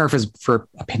can't remember if it was for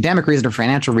a pandemic reason or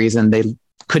financial reason, they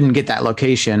couldn't get that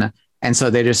location. And so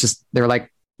they were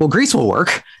like, well, Greece will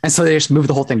work. And so they just moved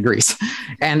the whole thing to Greece.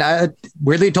 And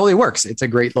weirdly, it totally works. It's a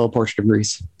great little portrait of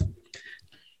Greece.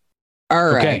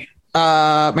 All right. Okay.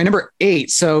 My number 8.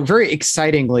 So very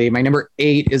excitingly, my number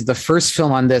 8 is the first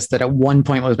film on this that at one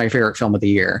point was my favorite film of the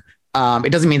year.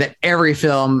 It doesn't mean that every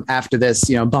film after this,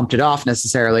 bumped it off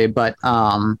necessarily, but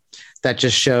that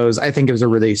just shows, I think it was a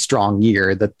really strong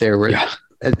year, that there were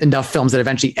enough films that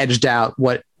eventually edged out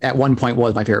what at one point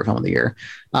was my favorite film of the year,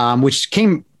 which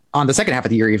came on the second half of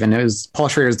the year. Even it was Paul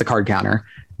Schrader's The Card Counter.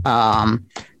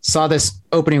 Saw this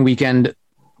opening weekend,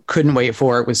 couldn't wait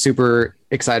for it, was super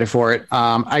excited for it.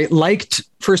 I liked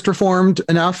First Reformed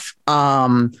enough,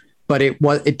 but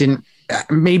it didn't.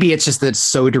 Maybe it's just that it's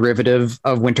so derivative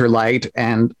of Winter Light,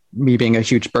 and me being a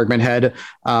huge Bergman head,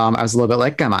 I was a little bit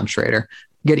like, come on, Schrader,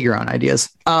 get your own ideas.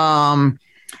 But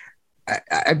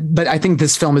I think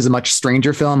this film is a much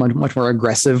stranger film, a much more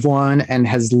aggressive one, and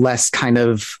has less kind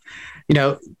of,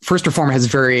 First Reform has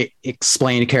very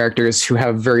explained characters who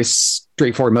have very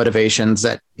straightforward motivations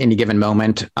at any given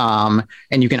moment. And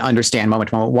you can understand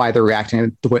moment to moment why they're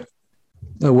reacting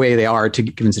the way they are to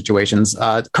given situations.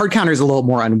 Card Counter is a little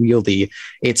more unwieldy.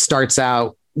 It starts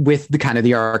out with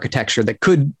the architecture that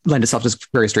could lend itself to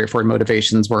very straightforward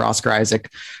motivations, where Oscar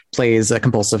Isaac plays a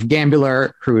compulsive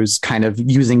gambler who's kind of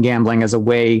using gambling as a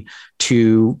way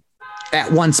to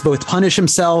at once both punish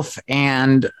himself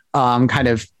and kind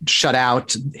of shut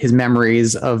out his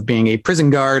memories of being a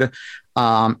prison guard.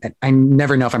 I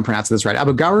never know if I'm pronouncing this right.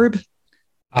 Abu Ghraib?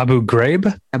 Abu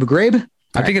Ghraib?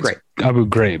 I think it's great. Abu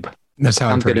Ghraib. That's how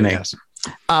I'm pretty yes.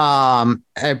 A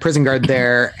prison guard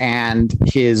there, and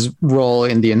his role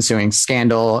in the ensuing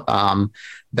scandal,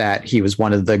 that he was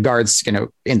one of the guards,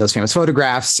 in those famous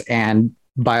photographs, and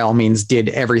by all means did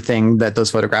everything that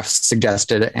those photographs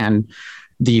suggested. And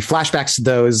the flashbacks to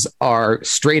those are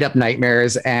straight up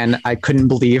nightmares. And I couldn't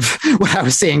believe what I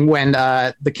was seeing when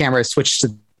the camera switched to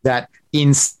that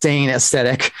insane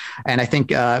aesthetic. And I think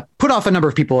put off a number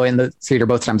of people in the theater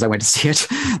both times I went to see it.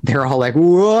 They're all like,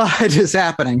 what is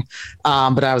happening?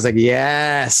 But I was like,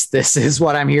 yes, this is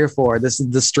what I'm here for. This is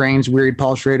the strange, weird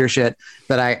Paul Schrader shit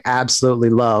that I absolutely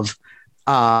love.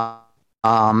 And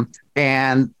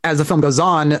as the film goes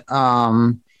on,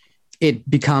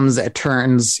 it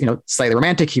turns, slightly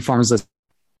romantic. He forms a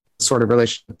sort of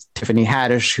relationship with Tiffany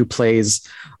Haddish, who plays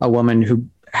a woman who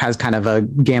has kind of a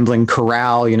gambling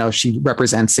corral. She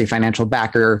represents a financial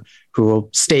backer who will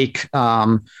stake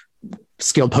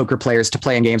skilled poker players to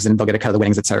play in games, and they'll get a cut of the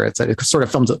winnings, et cetera. It sort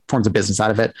of forms a business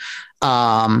out of it.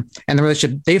 And the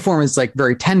relationship they form is like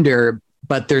very tender,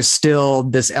 but there's still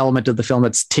this element of the film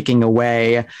that's ticking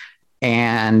away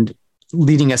and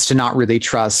leading us to not really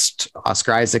trust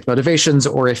Oscar Isaac's motivations,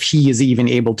 or if he is even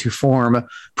able to form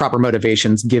proper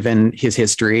motivations given his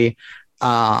history.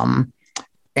 And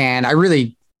not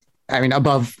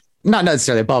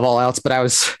necessarily above all else, but I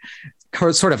was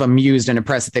sort of amused and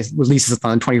impressed that they released this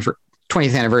on the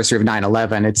 20th anniversary of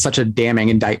 9/11. It's such a damning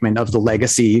indictment of the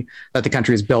legacy that the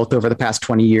country has built over the past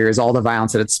 20 years, all the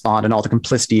violence that it's spawned and all the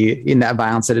complicity in that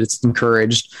violence that it's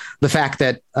encouraged. The fact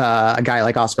that a guy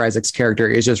like Oscar Isaac's character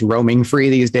is just roaming free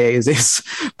these days is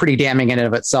pretty damning in and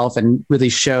of itself, and really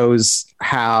shows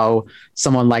how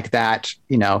someone like that,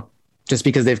 just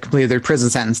because they've completed their prison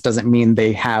sentence doesn't mean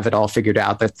they have it all figured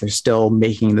out, that they're still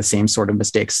making the same sort of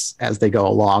mistakes as they go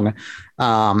along.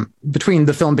 Between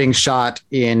the film being shot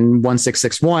in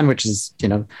 16:6:1, which is,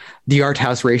 the art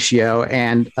house ratio,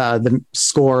 and the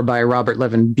score by Robert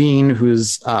Levin Bean,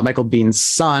 who's Michael Bean's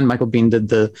son. Michael Bean did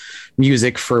the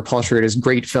music for Paul Schrader's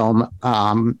great film,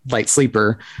 Light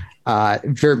Sleeper.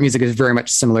 Music is very much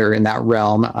similar in that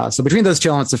realm. So between those two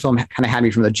elements, the film kind of had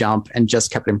me from the jump and just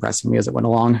kept impressing me as it went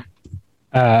along.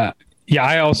 I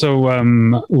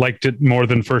also liked it more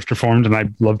than First Reformed, and I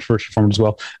loved First Reformed as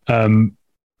well.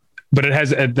 But it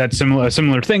has a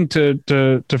similar thing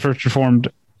to First Reformed,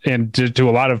 and to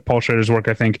a lot of Paul Schrader's work,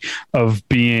 I think, of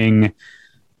being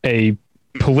a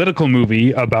political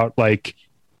movie about like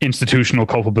institutional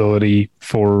culpability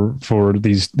for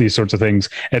these sorts of things,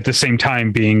 at the same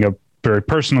time being a very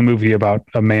personal movie about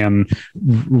a man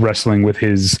wrestling with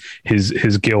his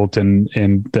guilt and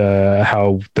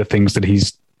how the things that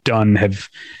he's done have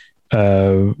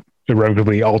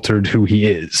irrevocably altered who he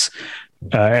is.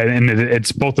 And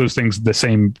it's both those things at the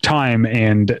same time,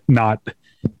 and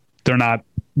they're not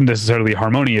necessarily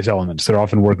harmonious elements. They're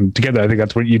often working together. I think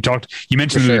that's what you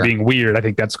mentioned it being weird. I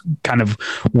think that's kind of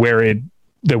where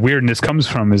the weirdness comes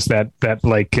from, is that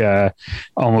like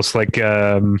almost like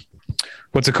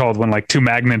what's it called when like two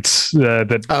magnets when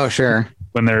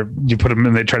you put them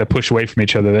and they try to push away from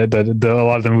each other. A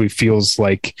lot of the movie feels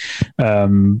like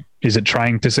is it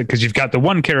trying to say, because you've got the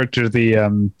one character,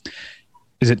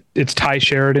 it's Ty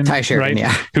Sheridan, right?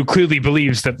 Yeah. Who clearly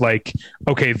believes that like,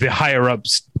 okay, the higher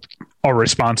ups are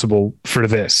responsible for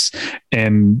this,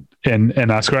 and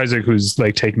Oscar Isaac, who's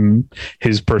like taking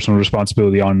his personal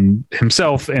responsibility on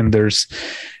himself, and there's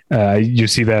you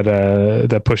see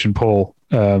that push and pull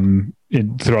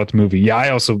throughout the movie. Yeah, I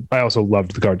also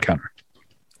loved The Guard Counter.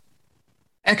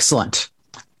 Excellent.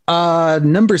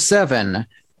 Number 7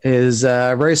 is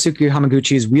Ryosuke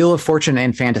Hamaguchi's Wheel of Fortune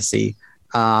and Fantasy.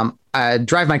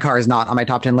 Drive My Car is not on my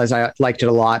top 10 list. I liked it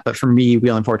a lot, but for me,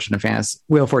 Wheel of Fortune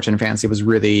and Fantasy was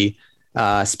really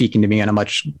speaking to me on a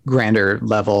much grander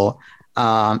level.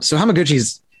 So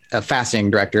Hamaguchi's a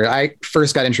fascinating director. I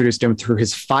first got introduced to him through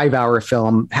his 5-hour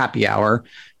film Happy Hour.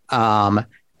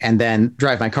 And then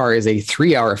Drive My Car is a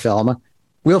 3-hour film.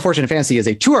 Wheel of Fortune and Fantasy is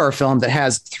a 2-hour film that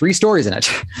has 3 stories in it.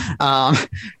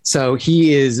 So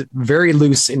he is very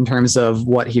loose in terms of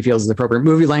what he feels is appropriate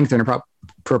movie length and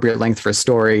appropriate length for a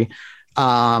story.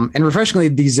 And refreshingly,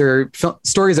 these are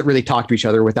stories that really talk to each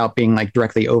other without being like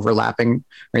directly overlapping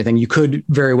or anything. You could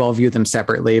very well view them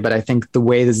separately, but I think the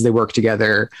ways they work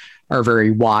together are very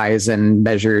wise and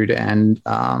measured and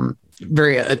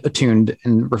very attuned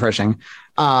and refreshing.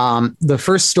 The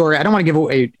first story, I don't want to give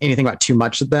away anything about too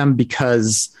much of them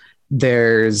because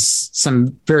there's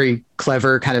some very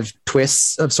clever kind of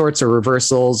twists of sorts or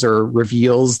reversals or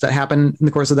reveals that happen in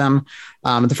the course of them.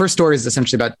 The first story is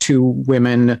essentially about 2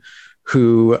 women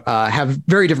who have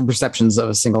very different perceptions of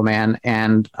a single man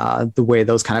and the way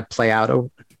those kind of play out over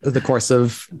the course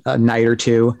of a night or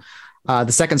two.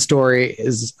 The second story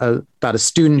is about a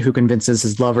student who convinces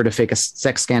his lover to fake a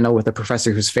sex scandal with a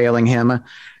professor who's failing him,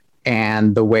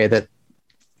 and the way that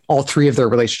all 3 of their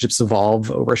relationships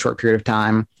evolve over a short period of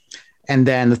time. And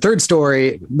then the third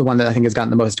story, the one that I think has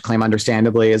gotten the most acclaim,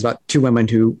 understandably, is about two women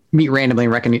who meet randomly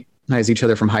and recognize each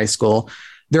other from high school.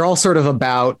 They're all sort of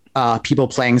about people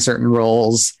playing certain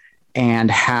roles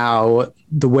and how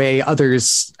the way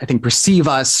others, I think, perceive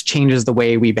us changes the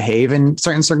way we behave in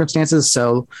certain circumstances.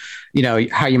 So, you know,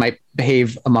 how you might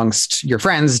behave amongst your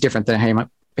friends is different than how you might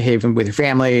behave with your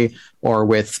family or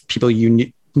with people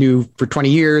you knew for 20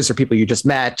 years or people you just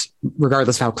met.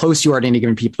 Regardless of how close you are to any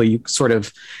given people, you sort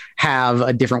of have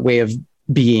a different way of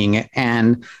being.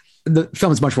 And the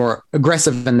film is much more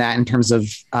aggressive than that in terms of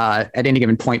at any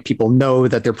given point, people know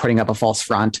that they're putting up a false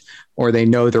front or they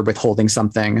know they're withholding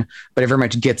something, but it very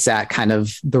much gets at kind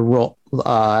of the role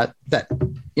that,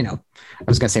 you know, I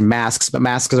was going to say masks, but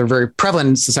masks are very prevalent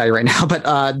in society right now,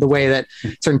 but the way that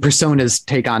certain personas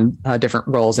take on different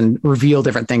roles and reveal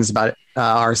different things about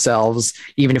ourselves,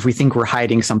 even if we think we're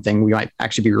hiding something, we might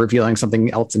actually be revealing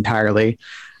something else entirely.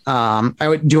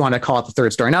 I do want to call it the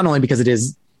third story, not only because it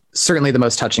is certainly the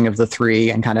most touching of the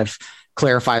three and kind of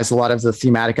clarifies a lot of the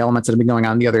thematic elements that have been going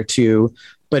on in the other two,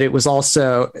 but it was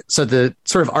also, so the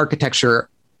sort of architecture,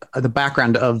 the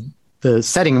background of the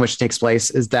setting in which it takes place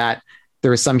is that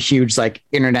there was some huge like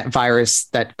internet virus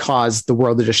that caused the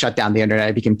world to just shut down the internet.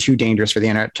 It became too dangerous for the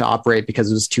internet to operate because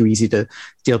it was too easy to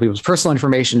steal people's personal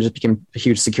information. It just became a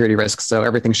huge security risk. So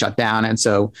everything shut down. And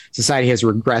so society has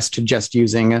regressed to just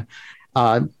using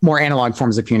more analog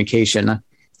forms of communication.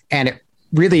 And it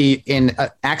really in an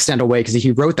accidental way, because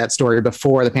he wrote that story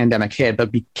before the pandemic hit,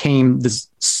 but became this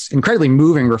incredibly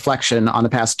moving reflection on the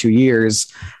past 2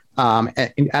 years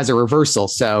as a reversal.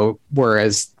 So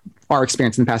whereas our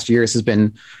experience in the past few years has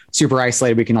been super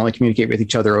isolated, we can only communicate with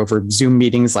each other over Zoom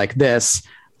meetings like this.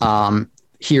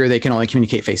 Here, they can only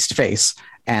communicate face to face.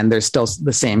 And there's still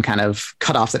the same kind of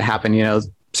cutoffs that happen. You know,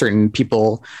 certain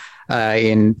people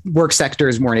in work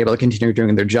sectors weren't able to continue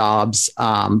doing their jobs,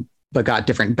 but got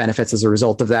different benefits as a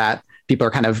result of that. People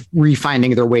are kind of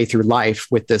refinding their way through life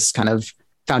with this kind of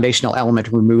foundational element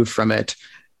removed from it.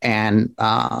 And,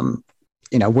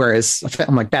 you know, whereas a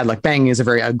film like Bad Luck Bang is a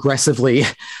very aggressively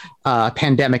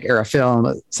pandemic era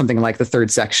film, something like the third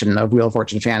section of Wheel of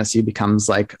Fortune Fantasy becomes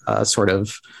like a sort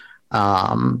of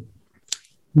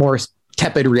more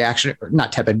tepid reaction,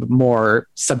 not tepid, but more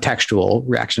subtextual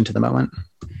reaction to the moment.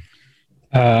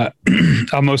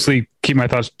 I'll mostly keep my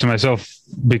thoughts to myself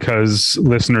because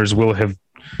listeners will have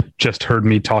just heard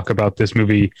me talk about this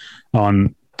movie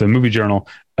on the Movie Journal,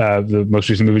 the most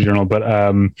recent Movie Journal. But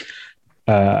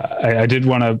I did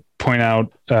want to point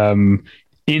out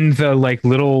in the like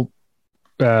little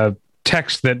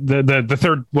text that the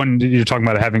third one you're talking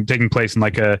about having taking place in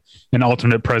like an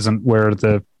alternate present where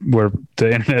the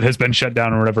internet has been shut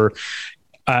down or whatever.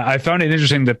 I found it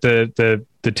interesting that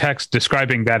the text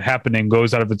describing that happening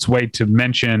goes out of its way to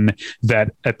mention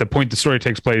that at the point the story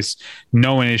takes place,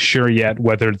 no one is sure yet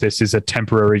whether this is a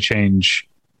temporary change.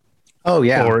 Oh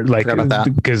yeah, or like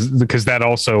because that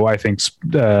also I think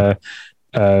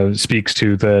speaks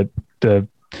to the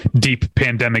deep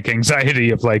pandemic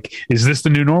anxiety of like, is this the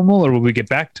new normal or will we get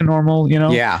back to normal? You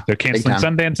know, yeah, they're canceling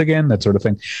Sundance again, that sort of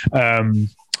thing.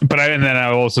 But and then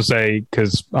I'll also say,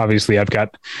 because obviously I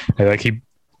keep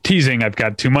teasing, I've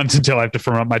got 2 months until I have to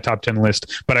firm up my top 10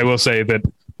 list. But I will say that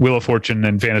Wheel of Fortune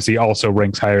and Fantasy also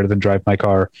ranks higher than Drive My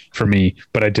Car for me.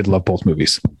 But I did love both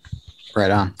movies. Right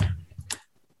on.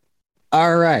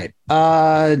 All right.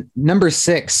 Number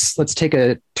 6, let's take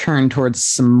a turn towards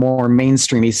some more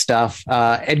mainstreamy stuff.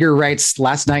 Edgar Wright's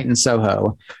Last Night in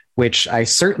Soho, which I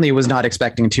certainly was not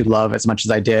expecting to love as much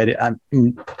as I did.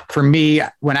 For me,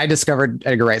 when I discovered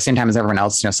Edgar Wright, same time as everyone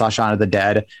else, saw Shaun of the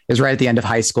Dead, it was right at the end of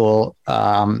high school,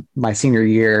 my senior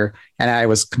year, and I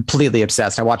was completely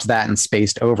obsessed. I watched that and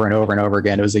spaced over and over and over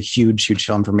again. It was a huge, huge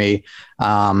film for me.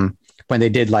 When they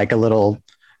did like a little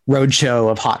roadshow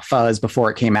of Hot Fuzz before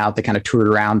it came out, they kind of toured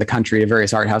around the country to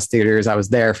various art house theaters. I was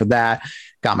there for that.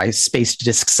 Got my space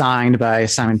disc signed by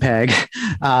Simon Pegg.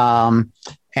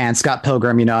 And Scott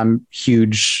Pilgrim, I'm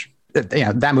huge.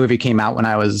 That movie came out when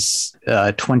I was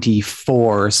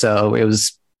 24. So it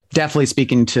was definitely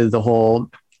speaking to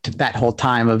that whole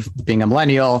time of being a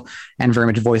millennial and very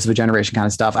much voice of a generation kind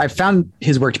of stuff. I've found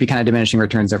his work to be kind of diminishing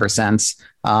returns ever since.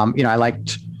 I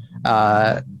liked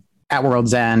At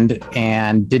World's End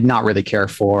and did not really care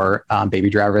for Baby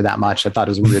Driver that much. I thought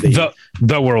it was really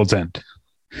the World's End.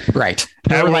 Right.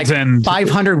 There were like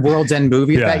 500 World's End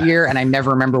movies that year, and I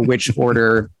never remember which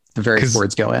order the various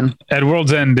words go in. At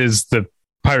World's End is the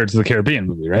Pirates of the Caribbean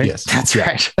movie, right? Yes, that's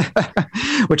right.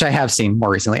 Which I have seen more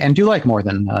recently and do like more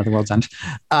than The World's End.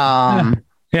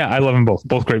 Yeah, I love them both.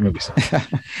 Both great movies.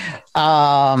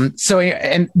 So,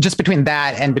 and just between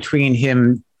that and between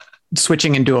him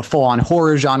switching into a full-on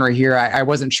horror genre here. I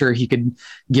wasn't sure he could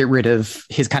get rid of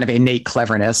his kind of innate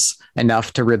cleverness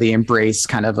enough to really embrace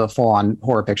kind of a full-on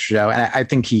horror picture show. And I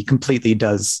think he completely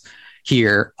does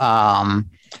here.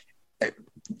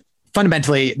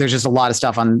 Fundamentally, there's just a lot of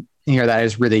stuff on here that I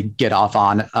just really get off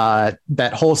on.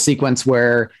 That whole sequence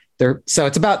where so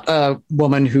it's about a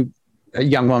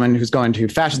young woman who's going to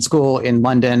fashion school in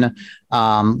London,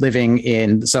 living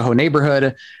in the Soho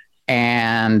neighborhood,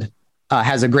 and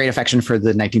has a great affection for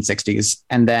the 1960s.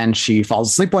 And then she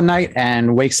falls asleep one night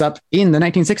and wakes up in the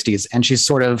 1960s. And she's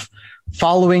sort of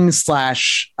following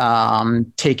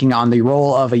 / taking on the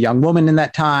role of a young woman in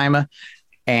that time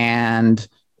and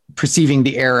perceiving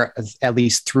the era, at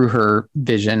least through her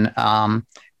vision.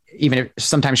 Even if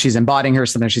sometimes she's embodying her,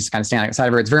 sometimes she's kind of standing outside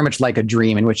of her. It's very much like a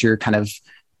dream in which you're kind of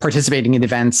participating in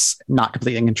events, not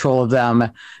completely in control of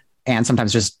them, and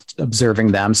sometimes just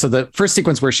observing them. So the first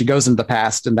sequence where she goes into the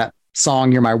past and that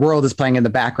song "You're My World" is playing in the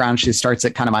background, she starts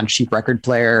it kind of on cheap record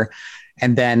player.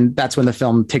 And then that's when the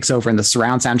film takes over in the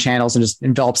surround sound channels and just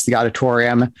envelops the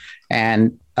auditorium.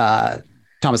 And Thomasin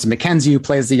McKenzie, who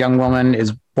plays the young woman,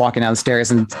 is walking down the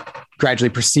stairs and gradually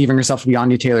perceiving herself to be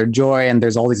Anya Taylor-Joy. And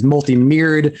there's all these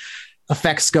multi-mirrored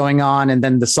effects going on. And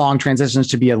then the song transitions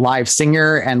to be a live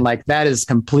singer. And like, that is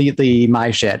completely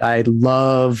my shit. I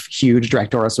love huge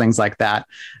directorial swings like that.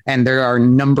 And there are a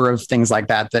number of things like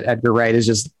that Edgar Wright is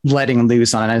just letting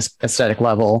loose on an aesthetic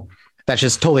level. That's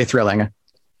just totally thrilling.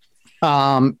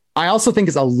 I also think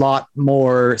is a lot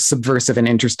more subversive and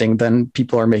interesting than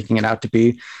people are making it out to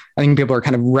be. I think people are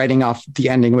kind of writing off the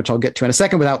ending, which I'll get to in a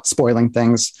second without spoiling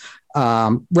things.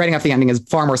 Writing off the ending is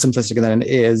far more simplistic than it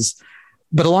is.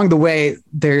 But along the way,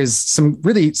 there's some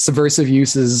really subversive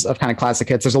uses of kind of classic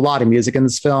hits. There's a lot of music in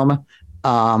this film,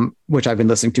 which I've been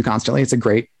listening to constantly. It's a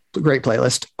great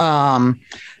playlist.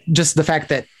 Just the fact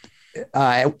that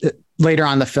later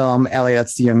on in the film, Ellie,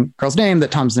 that's the young girl's name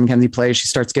that Thomasin McKenzie plays, she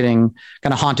starts getting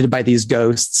kind of haunted by these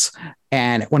ghosts.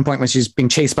 And at one point when she's being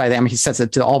chased by them, he sets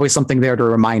it to "always something there to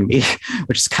remind me,"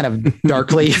 which is kind of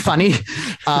darkly funny.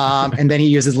 And then he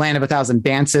uses "Land of a Thousand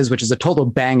Dances," which is a total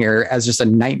banger, as just a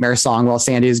nightmare song while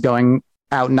Sandy is going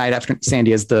out night after.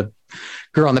 Sandy is the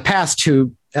girl in the past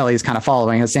who Ellie is kind of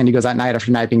following, as Sandy goes out night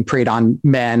after night being preyed on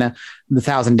men. The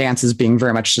Thousand Dances being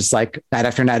very much just like night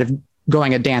after night of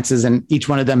going at dances, and each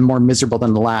one of them more miserable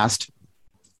than the last.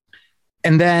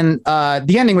 And then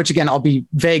the ending, which again, I'll be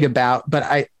vague about, but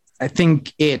I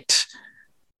think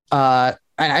I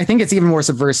think it's even more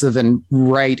subversive than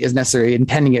Wright is necessarily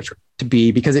intending it to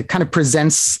be, because it kind of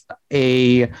presents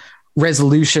a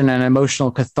resolution and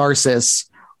emotional catharsis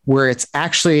where it's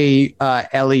actually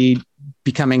Ellie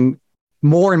becoming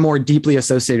more and more deeply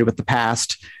associated with the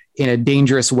past in a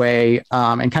dangerous way,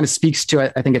 and kind of speaks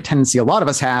to, I think, a tendency a lot of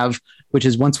us have, which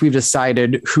is once we've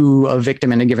decided who a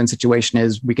victim in a given situation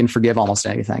is, we can forgive almost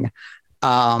anything.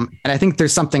 And I think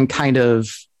there's something kind of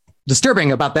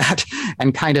disturbing about that,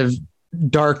 and kind of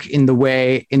dark in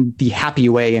the happy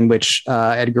way in which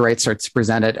Edgar Wright starts to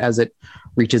present it as it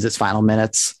reaches its final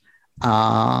minutes.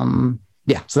 So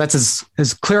that's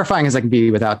as clarifying as I can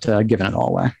be without giving it all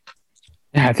away.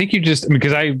 Yeah, I think you just,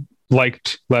 because I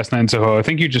liked Last Night in Soho, I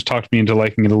think you just talked me into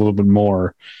liking it a little bit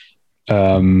more.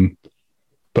 I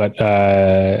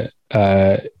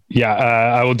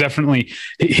will definitely.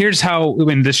 Here's how. I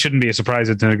mean, this shouldn't be a surprise.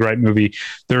 It's a great movie.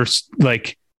 There's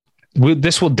like,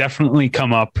 this will definitely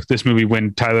come up, this movie,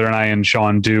 when Tyler and I and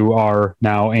Sean do our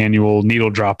now annual Needle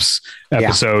Drops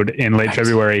episode in late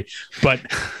February. But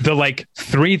the like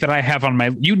 3 that I have on my,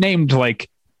 you named like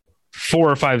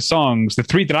 4 or 5 songs. The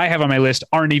 3 that I have on my list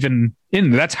aren't even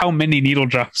in. That's how many needle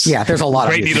drops. Yeah, there's a lot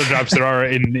of great needle drops there are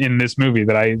in this movie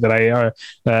that I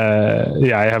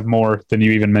have more than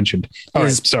you even mentioned.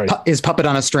 Sorry. Is Puppet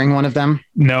on a String one of them?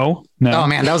 No. Oh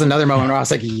man, that was another moment where I was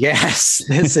like, yes,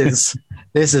 this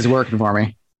is working for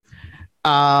me.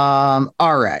 All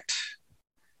right.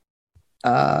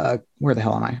 Where the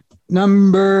hell am I?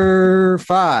 Number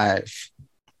 5.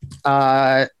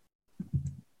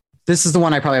 This is the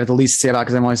one I probably have the least to say about,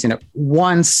 because I've only seen it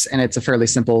once, and it's a fairly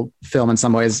simple film in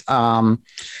some ways, at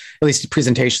least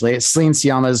presentationally. It's Celine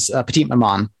Sciamma's Petite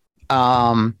Maman.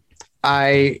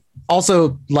 I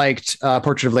also liked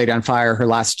Portrait of a Lady on Fire, her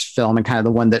last film, and kind of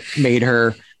the one that made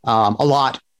her a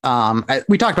lot.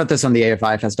 We talked about this on the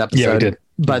AFI Fest episode. Yeah, we did.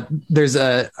 But there's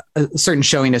a certain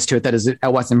showiness to it that is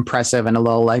what's impressive, and a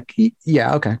little like,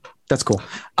 yeah, okay, that's cool.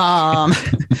 But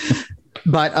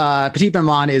Petite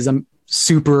Maman is a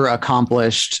super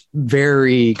accomplished,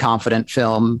 very confident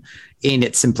film in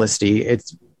its simplicity.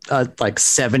 It's a like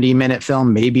 70-minute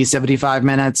film, maybe 75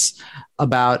 minutes,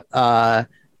 about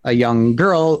a young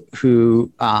girl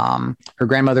who her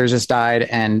grandmother just died,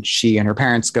 and she and her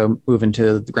parents move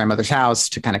into the grandmother's house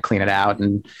to kind of clean up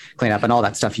and all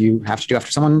that stuff you have to do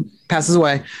after someone passes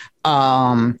away.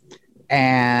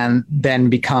 And then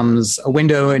becomes a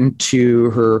window into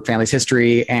her family's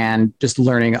history and just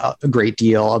learning a great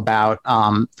deal about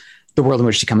the world in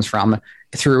which she comes from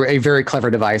through a very clever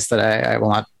device that I will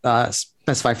not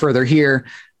specify further here.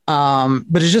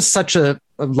 But it's just such a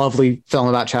lovely film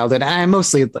about childhood. And I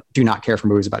mostly do not care for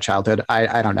movies about childhood.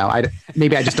 I don't know.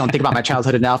 Maybe I just don't think about my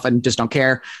childhood enough and just don't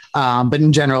care. But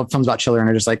in general, films about children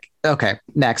are just like, okay,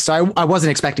 next. So I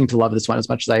wasn't expecting to love this one as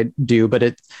much as I do,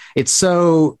 but it's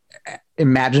so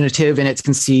imaginative in its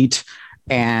conceit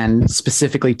and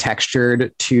specifically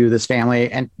textured to this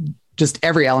family. And just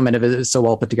every element of it is so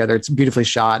well put together. It's beautifully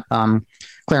shot.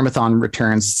 Claire Mathon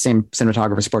returns, same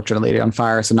cinematographer, Portrait of a Lady on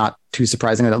Fire. So not too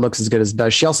surprising that it looks as good as it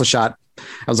does. She also shot, I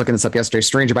was looking this up yesterday,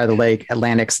 Stranger by the Lake,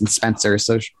 Atlantis, and Spencer.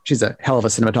 So she's a hell of a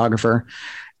cinematographer.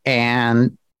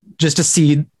 And just to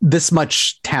see this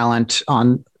much talent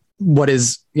on what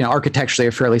is, architecturally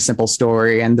a fairly simple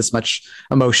story and this much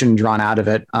emotion drawn out of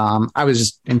it, I was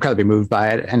just incredibly moved by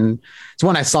it. And it's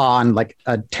one I saw on like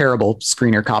a terrible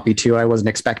screener copy too. I wasn't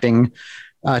expecting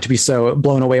to be so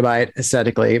blown away by it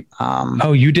aesthetically.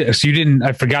 Oh, you did. So you didn't.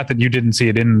 I forgot that you didn't see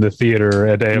it in the theater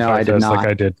at AFI. No, I did not. Like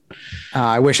I did.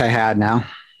 I wish I had now.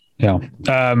 Yeah.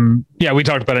 We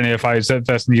talked about an AFI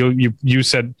Fest, and you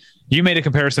said you made a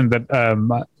comparison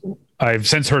that I've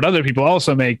since heard other people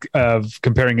also make of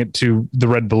comparing it to The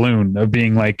Red Balloon, of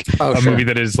being like movie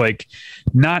that is like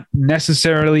not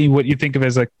necessarily what you think of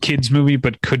as a kid's movie,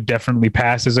 but could definitely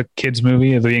pass as a kid's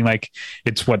movie, of being like,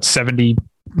 it's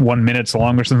 71 minutes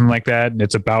long or something like that. And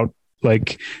it's about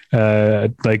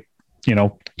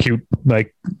cute,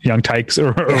 like young tykes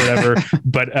or whatever.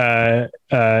 But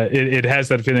it has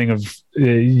that feeling of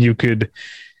you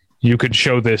could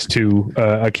show this to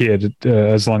a kid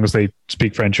as long as they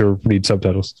speak French or read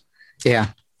subtitles. Yeah.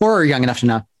 Or young enough to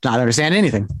not understand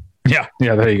anything. Yeah.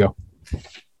 Yeah. There you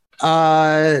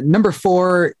go. Number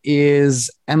 4 is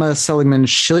Emma Seligman's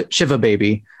Shiva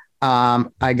Baby.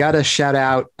 I got to shout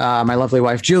out my lovely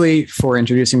wife, Julie, for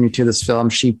introducing me to this film.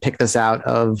 She picked this out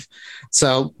of,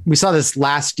 so we saw this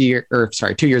 2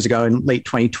 years ago in late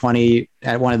 2020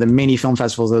 at one of the mini film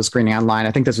festivals that was screening online.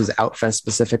 I think this was Outfest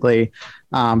specifically.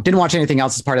 Didn't watch anything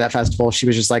else as part of that festival. She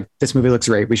was just like, this movie looks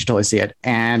great. We should totally see it.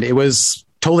 And it was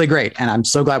totally great. And I'm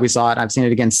so glad we saw it. I've seen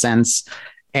it again since.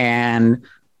 And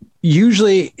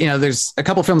usually, there's a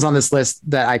couple films on this list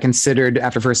that I considered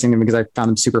after first seeing them because I found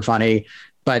them super funny,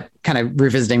 but kind of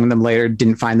revisiting them later,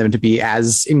 didn't find them to be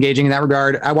as engaging in that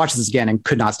regard. I watched this again and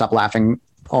could not stop laughing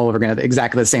all over again at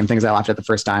exactly the same things I laughed at the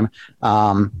first time.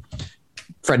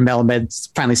 Fred Melamed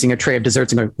finally seeing a tray of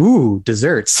desserts and going, ooh,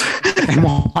 desserts, and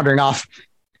wandering off.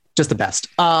 Just the best.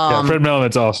 Fred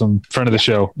Melamed's awesome. Friend of the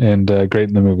show and great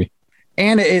in the movie.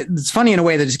 And it's funny in a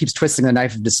way that just keeps twisting the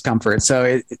knife of discomfort.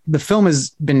 So the film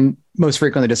has been most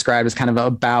frequently described as kind of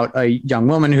about a young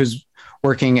woman who's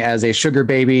working as a sugar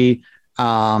baby,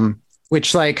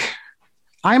 which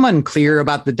I'm unclear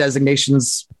about the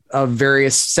designations of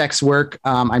various sex work.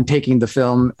 I'm taking the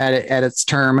film at its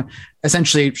term.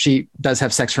 Essentially, she does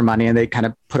have sex for money and they kind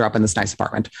of put her up in this nice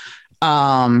apartment.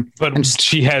 But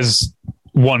she has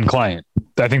one client.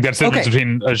 I think that's the difference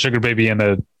between a sugar baby and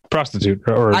a prostitute.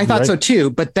 I thought so too.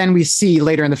 But then we see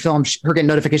later in the film, her getting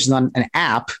notifications on an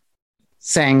app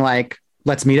saying like,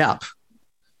 let's meet up.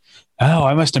 Oh,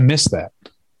 I must have missed that.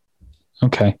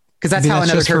 Okay. Because that's how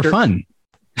another character, for fun.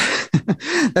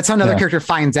 That's how another character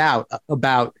finds out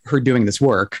about her doing this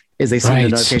work, is they see the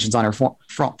notifications on her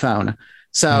phone.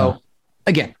 So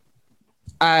again,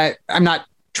 I'm not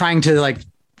trying to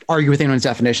argue with anyone's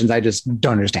definitions. I just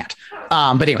don't understand.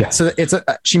 But anyway, so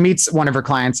she meets one of her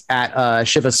clients at a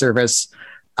Shiva service.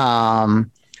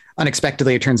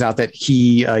 Unexpectedly, it turns out that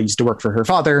he used to work for her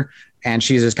father, and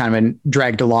she's just kind of been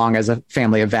dragged along as a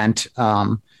family event.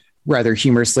 Rather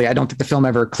humorously. I don't think the film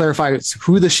ever clarifies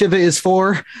who the Shiva is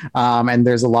for. And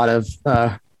there's a lot of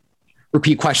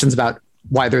repeat questions about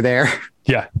why they're there.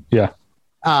 Yeah. Yeah.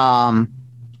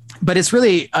 But it's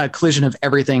really a collision of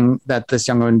everything that this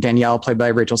young woman, Danielle, played by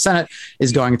Rachel Sennett,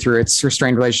 is going through. It's her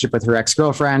strained relationship with her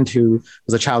ex-girlfriend, who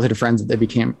was a childhood friend that they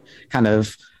became kind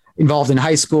of involved in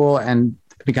high school and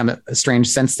become estranged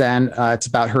since then. It's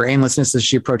about her aimlessness as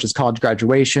she approaches college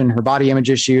graduation, her body image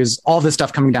issues, all this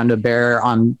stuff coming down to bear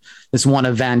on this one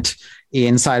event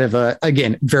inside of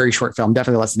again, very short film,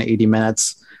 definitely less than 80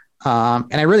 minutes.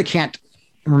 And I really can't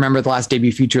remember the last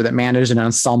debut feature that managed an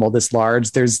ensemble this large.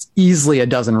 There's easily a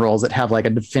dozen roles that have a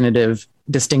definitive,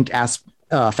 distinct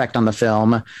effect on the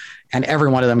film. And every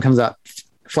one of them comes out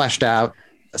fleshed out.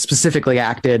 specifically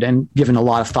acted and given a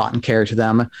lot of thought and care to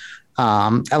them.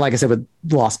 Like I said, with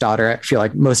Lost Daughter, I feel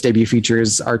like most debut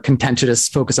features are content to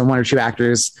just focus on one or two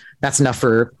actors. That's enough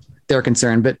for their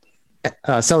concern. But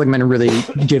Seligman really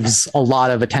gives a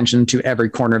lot of attention to every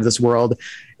corner of this world,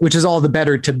 which is all the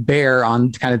better to bear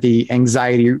on kind of the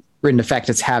anxiety-ridden effect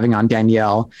it's having on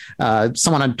Danielle.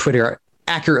 Someone on Twitter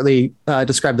accurately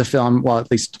described the film, well, at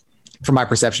least from my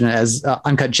perception, as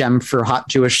uncut gem for hot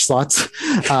Jewish sluts.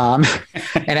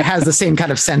 And it has the same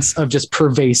kind of sense of just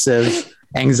pervasive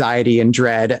anxiety and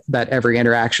dread that every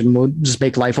interaction will just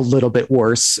make life a little bit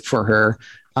worse for her.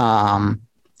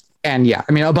 And yeah,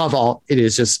 I mean, above all, it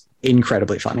is just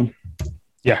incredibly funny.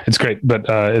 Yeah, it's great, but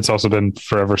it's also been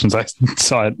forever since I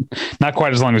saw it. Not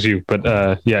quite as long as you, but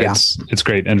yeah. It's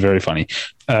great and very funny.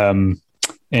 And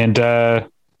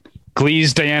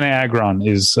Glee's Diana Agron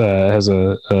is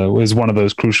one of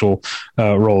those crucial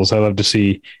roles. I love to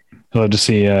see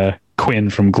Quinn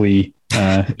from Glee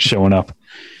showing up.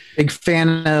 Big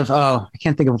fan of I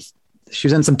can't think of. She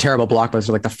was in some terrible blockbuster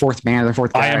like The Fourth Man or The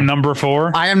Fourth Guy. I Am Number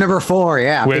 4. I Am Number 4.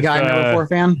 Yeah, big I Am Number 4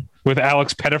 fan with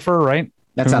Alex Pettyfer, right?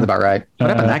 That sounds about right. What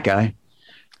happened to that guy?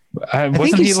 I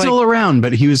think he's still around,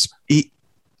 but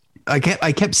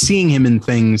I kept seeing him in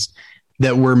things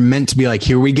that were meant to be like,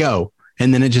 here we go.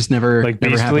 And then it just never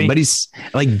happened. But he's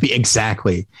like,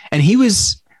 exactly. And he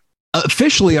was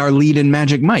officially our lead in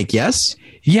Magic Mike. Yes.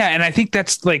 Yeah. And I think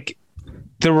that's like,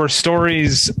 there were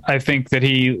stories I think that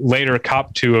he later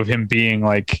copped to of him being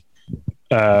like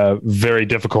very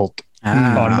difficult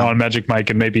on Magic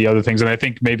Mike and maybe other things. And I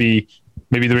think maybe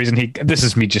the reason this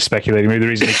is me just speculating, maybe the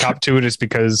reason he copped to it is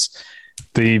because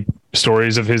the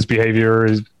stories of his behavior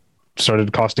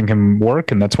started costing him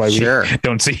work, and that's why we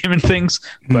don't see him in things.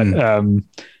 But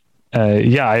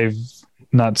yeah, I've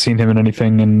not seen him in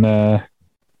anything in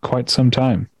quite some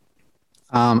time.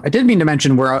 I did mean to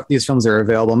mention where these films are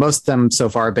available. Most of them so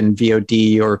far have been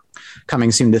VOD or coming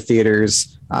soon to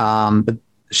theaters. But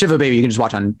Shiva Baby, you can just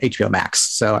watch on HBO Max.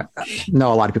 So I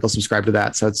know a lot of people subscribe to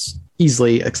that, so it's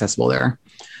easily accessible there.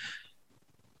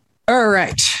 All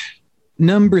right.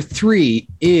 Number 3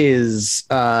 is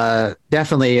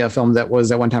definitely a film that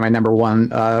was at one time my number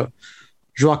one. I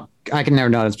can never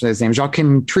know his name.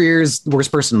 Joachim Trier's The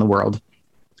Worst Person in the World.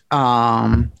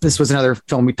 This was another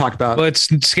film we talked about. Well, it's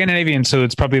Scandinavian, so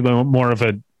it's probably more of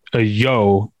a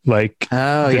yo, like.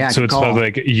 Oh yeah. So it's probably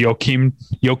like Joachim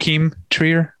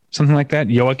Trier, something like that.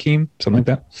 Joachim, something like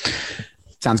that.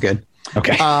 Sounds good.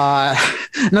 Okay.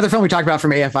 Another film we talked about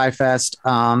from AFI Fest.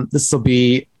 This will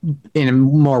be in a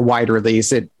more wide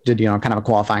release. It did, kind of a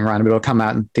qualifying run, but it'll come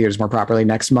out in theaters more properly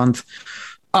next month.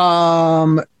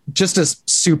 Just a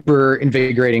super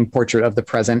invigorating portrait of the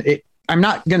present. I'm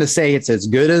not going to say it's as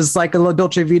good as like a La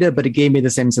Dolce Vita, but it gave me the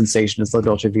same sensation as La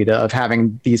Dolce Vita of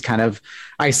having these kind of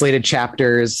isolated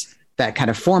chapters that kind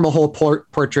of form a whole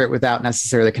portrait without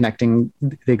necessarily connecting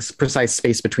the precise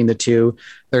space between the two.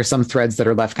 There are some threads that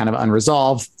are left kind of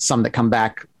unresolved, some that come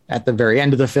back at the very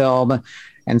end of the film,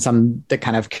 and some that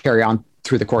kind of carry on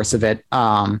through the course of it.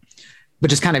 But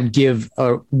just kind of give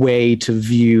a way to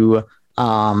view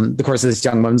the course of this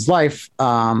young woman's life,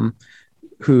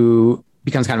 who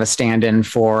becomes kind of a stand-in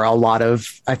for a lot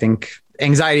of, I think,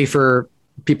 anxiety for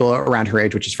people around her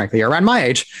age, which is frankly around my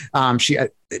age.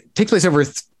 It takes place over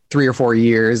 3 or 4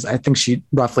 years. I think she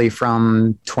roughly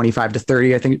from 25 to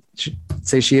 30, I think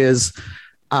she is.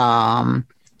 And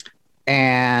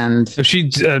so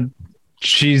she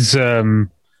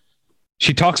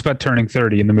talks about turning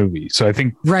 30 in the movie. So I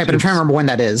think, right. But I'm trying to remember when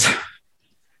that is.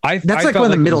 That's like one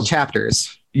of the middle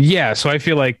chapters. Yeah. So I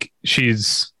feel like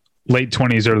she's late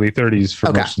 20s, early 30s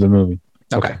for most of the movie.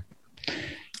 Okay.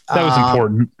 That was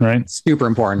important, right? Super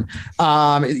important.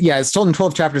 Yeah, it's told in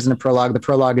 12 chapters in a prologue. The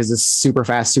prologue is a super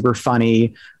fast, super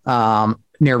funny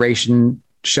narration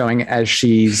showing as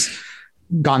she's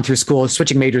gone through school,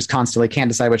 switching majors constantly, can't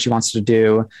decide what she wants to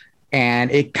do.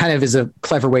 And it kind of is a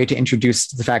clever way to introduce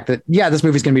the fact that, yeah, this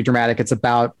movie is going to be dramatic. It's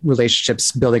about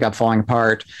relationships building up, falling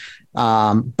apart.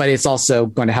 But it's also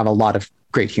going to have a lot of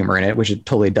great humor in it, which it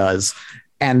totally does.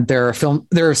 And there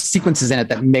are sequences in it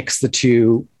that mix the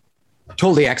two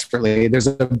totally expertly. There's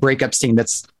a breakup scene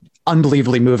that's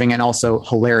unbelievably moving and also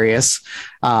hilarious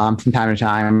from time to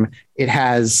time. It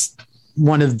has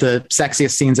one of the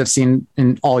sexiest scenes I've seen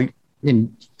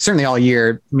certainly all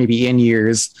year, maybe in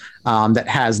years, that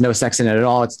has no sex in it at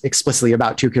all. It's explicitly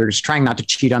about two characters trying not to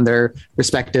cheat on their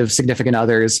respective significant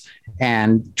others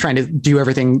and trying to do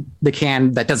everything they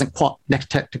can that doesn't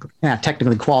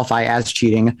technically qualify as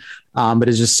cheating, but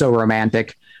is just so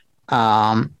romantic.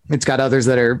 It's got others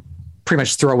that are pretty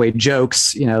much throwaway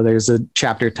jokes. You know, there's a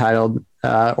chapter titled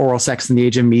Oral Sex in the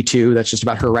Age of Me Too. That's just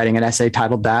about her writing an essay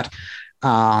titled that.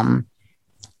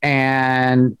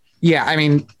 And yeah, I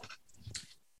mean,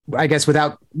 I guess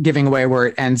without giving away where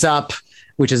it ends up,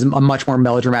 which is a much more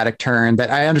melodramatic turn that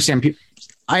I understand.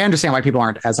 I understand why people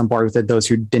aren't as on board with it, those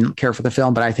who didn't care for the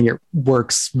film, but I think it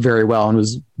works very well and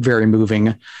was very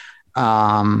moving.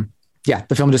 Yeah,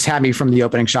 the film just had me from the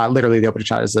opening shot. Literally, the opening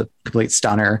shot is a complete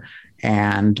stunner,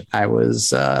 and I was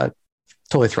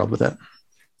totally thrilled with it.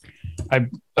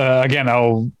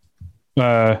 I'll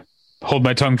hold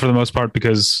my tongue for the most part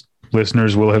because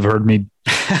listeners will have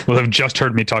just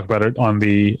heard me talk about it on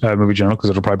the Movie Journal, because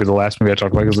it'll probably be the last movie I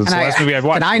talk about because it's the last movie I've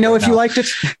watched. And I know if you liked it.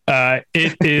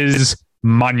 It is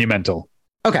monumental.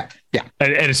 Okay, yeah,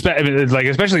 and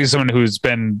especially as someone who's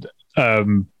been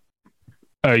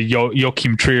a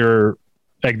Joachim Trier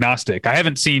agnostic. I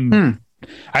haven't seen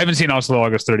Oslo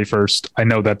August 31st. I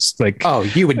know that's like, oh,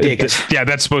 you would dig it. Yeah,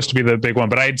 that's supposed to be the big one,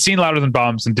 but I had seen Louder Than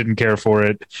Bombs and didn't care for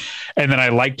it. And then I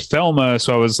liked Thelma,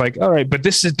 so I was like, all right, but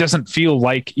this doesn't feel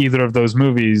like either of those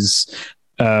movies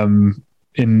in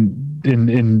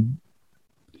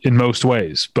most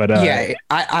ways. But yeah,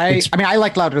 I mean, I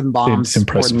like Louder Than Bombs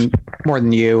more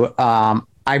than you.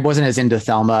 I wasn't as into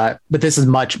Thelma, but this is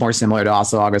much more similar to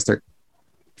also August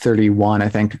 31, I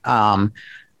think,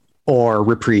 or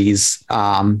Reprise,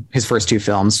 his first two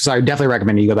films. So I definitely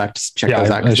recommend you go back to check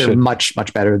those out, because they're much,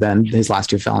 much better than his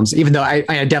last two films. Even though I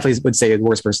definitely would say The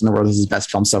Worst Person in the World is his best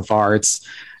film so far. It's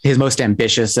his most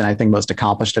ambitious and I think most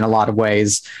accomplished in a lot of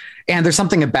ways. And there's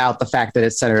something about the fact that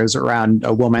it centers around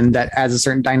a woman that adds a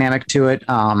certain dynamic to it.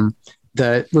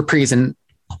 The Reprise and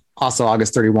also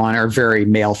August 31 are very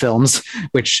male films,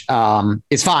 which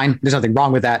is fine. There's nothing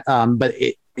wrong with that. But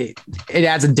it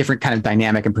adds a different kind of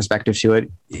dynamic and perspective to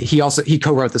it. He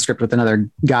co-wrote the script with another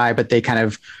guy, but they kind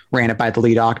of ran it by the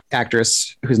lead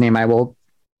actress, whose name I will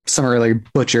summarily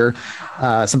butcher,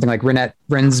 something like Renette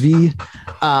Rensby.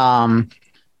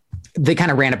 They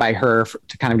kind of ran it by her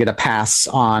to kind of get a pass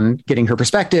on getting her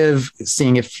perspective,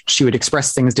 seeing if she would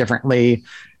express things differently.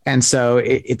 And so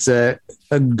it's a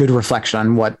good reflection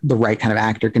on what the right kind of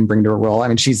actor can bring to a role. I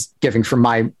mean, she's giving, for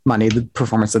my money, the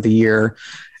performance of the year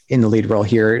in the lead role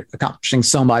here, accomplishing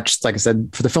so much, like I said,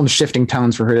 for the film's shifting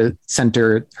tones, for her to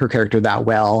center her character that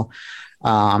well.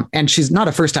 And she's not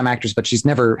a first-time actress, but she's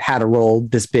never had a role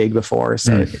this big before.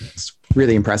 So it's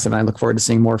really impressive. And I look forward to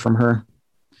seeing more from her.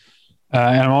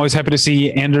 And I'm always happy to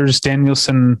see Anders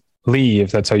Danielsen Lee,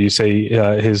 if that's how you say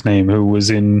his name, who was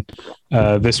in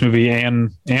this movie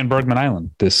and Bergman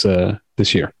Island this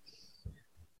year.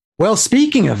 Well,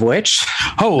 speaking of which,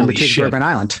 holy shit, Bergman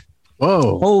Island.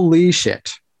 Whoa. Holy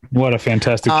shit. What a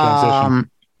fantastic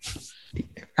transition.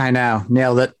 I know.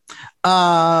 Nailed it.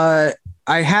 I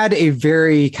had a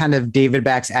very kind of David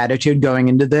Bax attitude going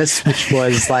into this, which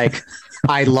was like,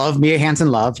 I love Mia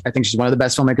Hansen-Løve. I think she's one of the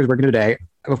best filmmakers working today.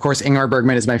 Of course, Ingmar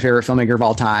Bergman is my favorite filmmaker of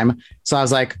all time. So I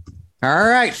was like, all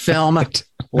right, film,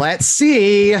 let's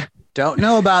see. Don't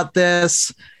know about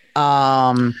this.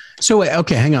 So wait,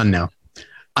 okay, hang on now.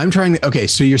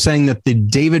 So you're saying that the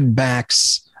David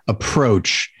Bax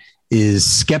approach is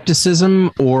skepticism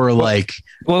or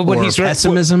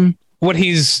pessimism? What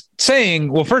he's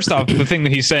saying, well, first off, the thing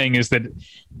that he's saying is that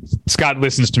Scott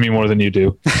listens to me more than you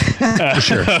do.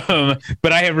 Sure.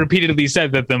 But I have repeatedly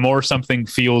said that the more something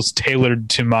feels tailored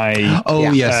to my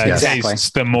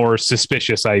tastes, the more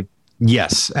suspicious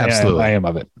Yes, absolutely. I am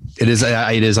of it. It is,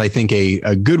 I think,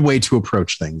 a good way to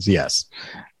approach things. Yes.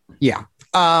 Yeah.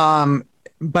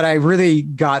 But I really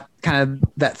got kind of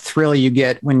that thrill you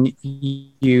get when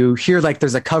you hear like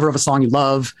there's a cover of a song you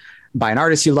love by an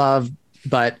artist you love,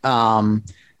 but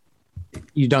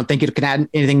you don't think it can add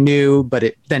anything new,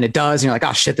 but then it does. And you're like,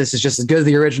 oh shit, this is just as good as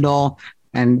the original,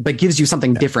 but gives you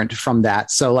something different from that.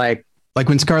 So like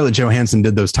when Scarlett Johansson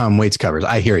did those Tom Waits covers,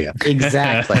 I hear you.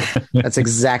 Exactly. That's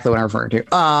exactly what I'm referring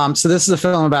to. So this is a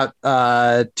film about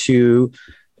two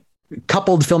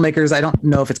coupled filmmakers. I don't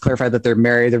know if it's clarified that they're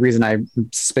married. The reason I'm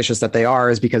suspicious that they are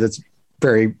is because it's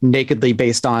very nakedly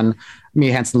based on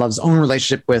Mia Hansen-Løve's own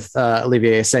relationship with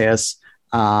Olivier Assayas,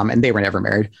 and they were never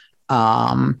married.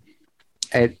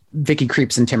 Vicky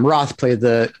Krieps and Tim Roth play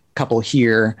the couple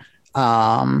here,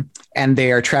 and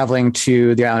they are traveling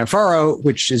to the island of Faro,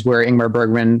 which is where Ingmar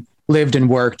Bergman lived and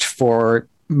worked for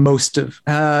most of,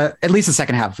 at least the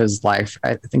second half of his life.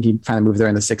 I think he finally moved there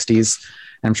in the 60s.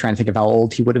 I'm trying to think of how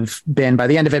old he would have been by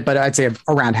the end of it, but I'd say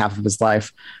around half of his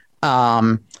life.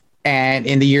 And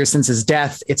in the years since his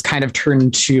death, it's kind of turned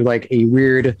into like a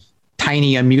weird,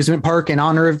 tiny amusement park in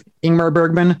honor of Ingmar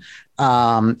Bergman.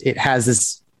 It has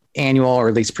this annual, or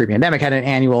at least pre-pandemic, had an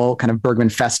annual kind of Bergman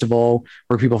festival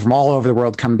where people from all over the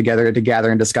world come together to gather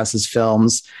and discuss his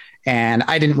films. And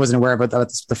I wasn't aware of it.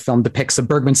 The film depicts a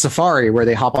Bergman safari where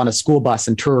they hop on a school bus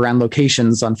and tour around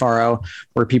locations on Faro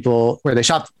where they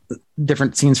shot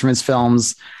different scenes from his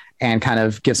films and kind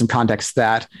of give some context to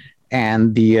that.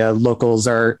 And the locals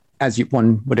are, as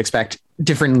one would expect,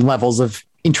 different levels of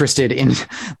interested in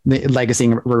the legacy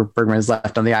where Bergman is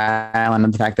left on the island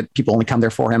and the fact that people only come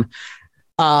there for him.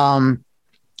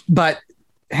 But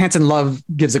Hanson Love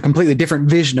gives a completely different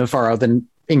vision of Faro than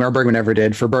Ingmar Bergman ever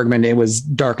did. For Bergman, it was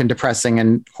dark and depressing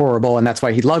and horrible, and that's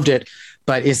why he loved it.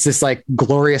 But it's this like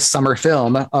glorious summer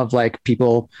film of like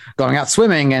people going out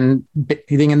swimming and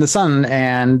bathing in the sun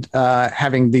and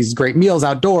having these great meals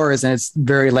outdoors, and it's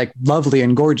very like lovely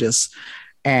and gorgeous.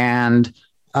 And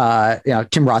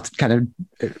Tim Roth kind of,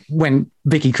 when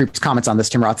Vicky Krieps comments on this,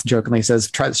 Tim Roth jokingly says,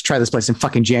 try this place in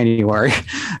fucking January,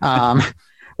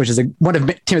 which is one of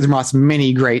Tim Roth's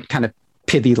many great kind of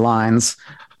pithy lines.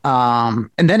 And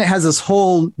then it has this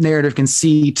whole narrative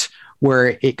conceit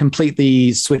where it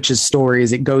completely switches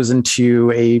stories. It goes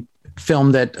into a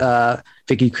film that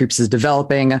Vicky Krieps is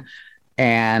developing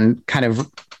and kind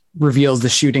of reveals the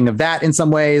shooting of that in some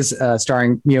ways,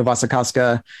 starring Mia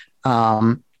Wasikowska.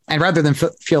 And rather than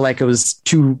feel like it was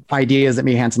two ideas that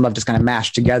me and Hanson Love just kind of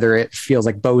mashed together, it feels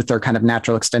like both are kind of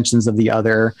natural extensions of the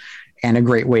other, and a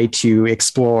great way to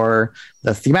explore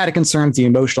the thematic concerns, the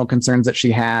emotional concerns that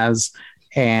she has,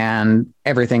 and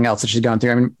everything else that she's gone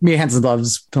through. I mean, Mia Hansen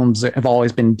Love's films have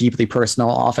always been deeply personal,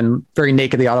 often very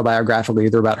nakedly autobiographical,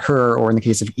 either about her or, in the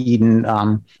case of Eden,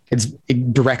 it's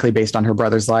directly based on her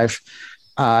brother's life.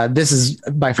 This is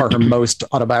by far her most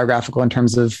autobiographical in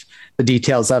terms of the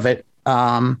details of it,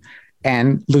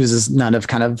 and loses none of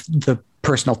kind of the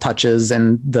personal touches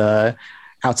and the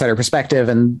outsider perspective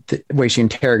and the way she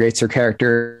interrogates her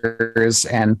characters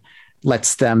and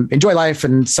lets them enjoy life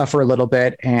and suffer a little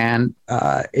bit. And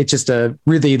it's just a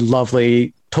really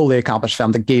lovely, totally accomplished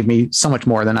film that gave me so much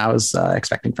more than I was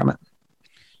expecting from it.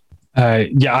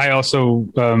 I also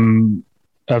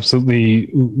absolutely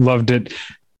loved it.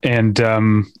 And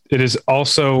it is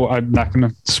also, I'm not going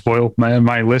to spoil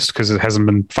my list because it hasn't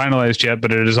been finalized yet,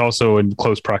 but it is also in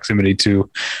close proximity to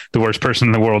The Worst Person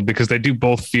in the World, because they do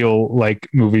both feel like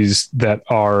movies that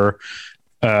are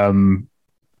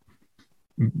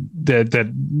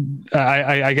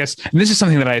I guess, and this is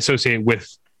something that I associate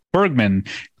with Bergman,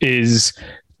 is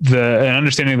an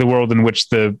understanding of the world in which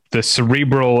the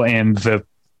cerebral and the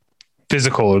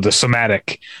physical or the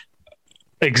somatic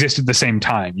exist at the same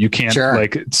time. You can't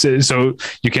so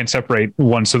you can't separate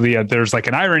one. So there's like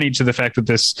an irony to the fact that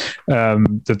this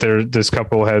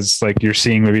couple has, like, you're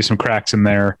seeing maybe some cracks in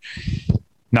their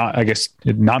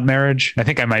not marriage. I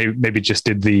think I maybe just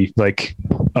did the like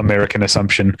American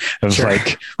assumption of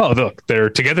like, oh, look, they're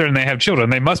together and they have children,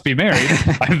 they must be married.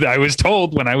 I was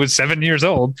told when I was 7 years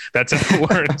old, that's how it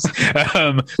works.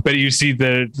 But you see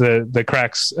the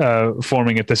cracks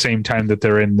forming at the same time that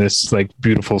they're in this like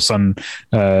beautiful sunbathed,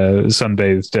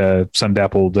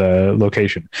 sun-dappled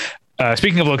location.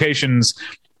 Speaking of locations,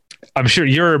 I'm sure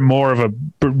you're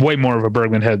way more of a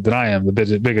Bergman head than I am, the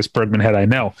biggest Bergman head I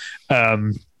know.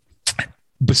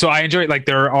 So I enjoy it. Like,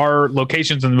 there are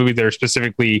locations in the movie that are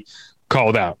specifically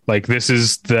called out. Like, this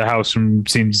is the house from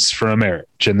Scenes from a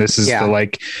Marriage, and this is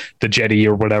the jetty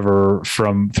or whatever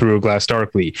from Through a Glass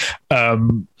Darkly.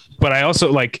 But I also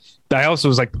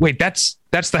was like, wait, that's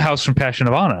the house from Passion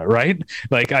of Anna, right?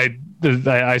 Like I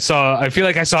feel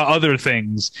like I saw other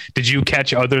things. Did you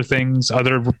catch other things,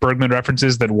 other Bergman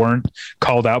references that weren't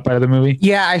called out by the movie?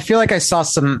 Yeah, I feel like I saw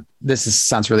some,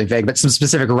 sounds really vague, but some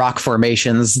specific rock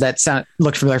formations that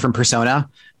looked familiar from Persona.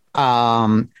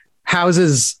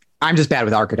 Houses, I'm just bad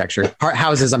with architecture.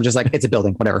 Houses, I'm just like, it's a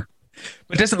building, whatever.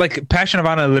 But doesn't, like, Passion of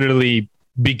Anna literally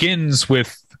begins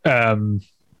with Max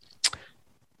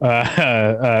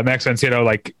von Sydow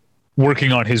like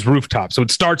working on his rooftop. So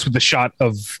it starts with the shot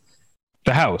of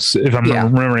the house, if I'm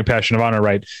remembering Passion of Anna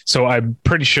right. So I'm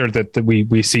pretty sure that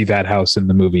we see that house in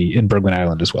the movie in Bergman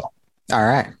Island as well. All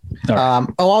right.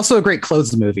 Also a great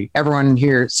clothes movie. Everyone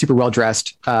here super well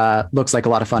dressed. Looks like a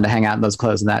lot of fun to hang out in those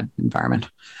clothes in that environment.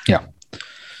 Yeah.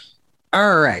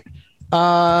 All right.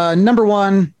 Number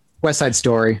one, West Side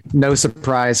Story. No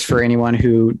surprise for anyone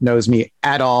who knows me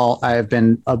at all. I've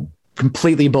been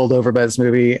completely bowled over by this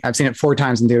movie. I've seen it 4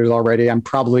 times in theaters already. I'm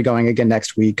probably going again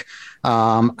next week.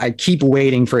 I keep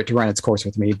waiting for it to run its course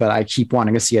with me, but I keep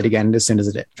wanting to see it again as soon as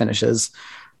it finishes.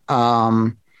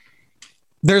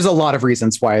 There's a lot of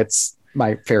reasons why it's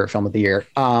my favorite film of the year.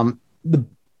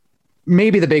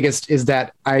 Maybe the biggest is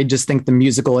that I just think the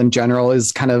musical in general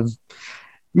is kind of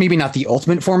maybe not the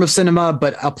ultimate form of cinema,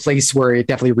 but a place where it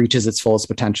definitely reaches its fullest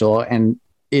potential. And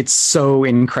it's so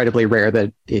incredibly rare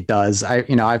that it does.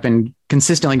 I've been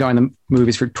consistently going to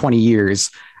movies for 20 years.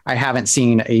 I haven't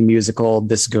seen a musical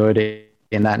this good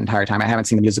in that entire time. I haven't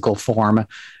seen the musical form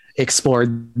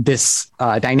explored this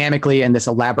dynamically and this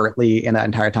elaborately in that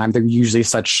entire time. They're usually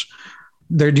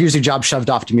jobs shoved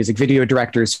off to music video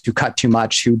directors who cut too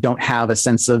much, who don't have a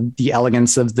sense of the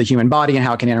elegance of the human body and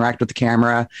how it can interact with the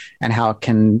camera and how it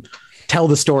can tell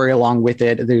the story along with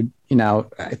it. I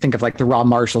think of like the Rob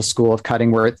Marshall school of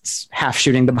cutting, where it's half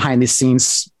shooting the behind the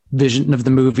scenes vision of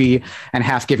the movie and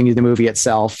half giving you the movie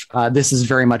itself. This is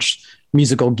very much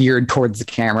musical geared towards the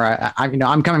camera.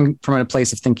 I'm coming from a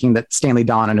place of thinking that Stanley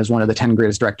Donen is one of the 10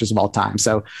 greatest directors of all time.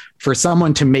 So for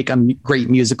someone to make a great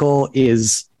musical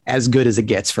is as good as it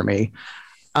gets for me.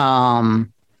 And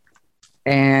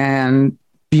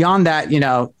beyond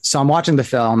that, so I'm watching the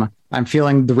film, I'm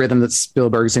feeling the rhythm that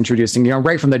Spielberg's introducing,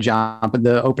 right from the jump,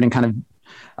 the opening kind of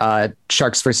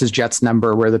Sharks versus Jets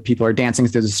number where the people are dancing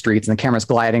through the streets and the camera's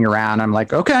gliding around. I'm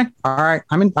like, okay, all right.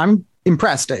 I'm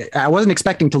impressed. I wasn't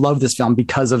expecting to love this film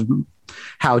because of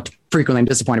how frequently I'm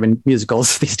disappointed in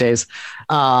musicals these days.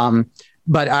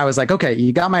 But I was like, okay,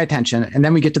 you got my attention. And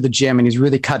then we get to the gym and he's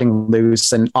really cutting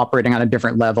loose and operating on a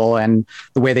different level. And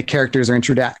the way the characters are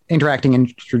interacting and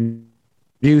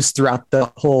introduced throughout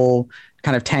the whole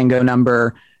kind of tango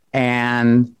number.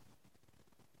 And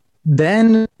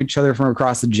then each other from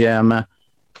across the gym,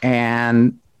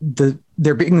 and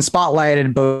they're being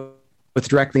spotlighted both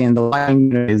directly, and the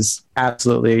lighting is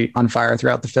absolutely on fire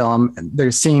throughout the film. They're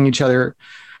seeing each other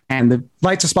and the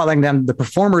lights are spotlighting them. The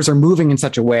performers are moving in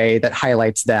such a way that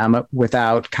highlights them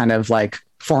without kind of like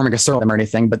forming a circle or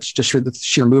anything, but just the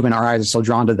sheer movement, our eyes are still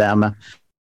drawn to them.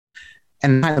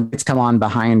 And the lights come on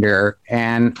behind her.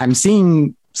 And I'm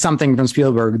seeing something from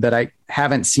Spielberg that I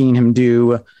haven't seen him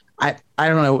do. I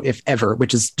don't know if ever,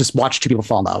 which is just watch two people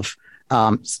fall in love.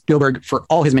 Spielberg, for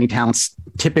all his many talents,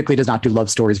 typically does not do love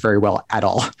stories very well at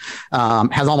all.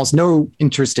 Has almost no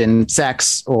interest in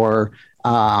sex or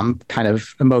kind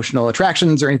of emotional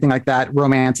attractions or anything like that.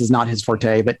 Romance is not his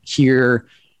forte, but here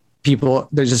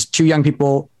there's just two young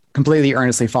people completely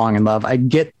earnestly falling in love. I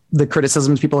get the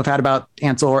criticisms people have had about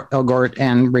Ansel Elgort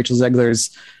and Rachel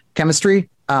Zegler's chemistry.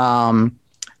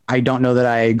 I don't know that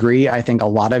I agree. I think a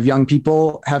lot of young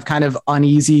people have kind of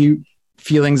uneasy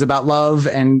feelings about love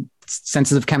and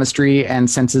senses of chemistry and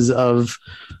senses of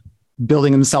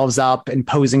building themselves up and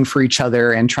posing for each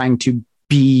other and trying to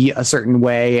be a certain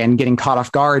way and getting caught off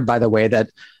guard by the way that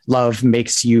love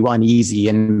makes you uneasy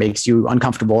and makes you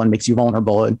uncomfortable and makes you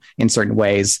vulnerable in certain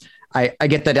ways. I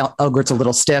get that Elgort's a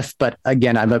little stiff, but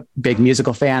again, I'm a big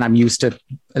musical fan. I'm used to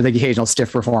the occasional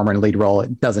stiff performer in a lead role.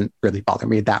 It doesn't really bother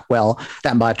me that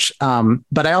much.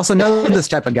 But I also know this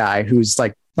type of guy who's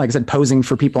like I said, posing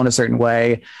for people in a certain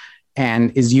way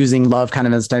and is using love kind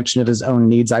of as an extension of his own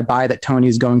needs. I buy that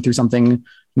Tony's going through something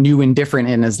new and different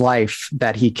in his life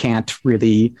that he can't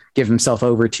really give himself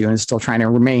over to and is still trying to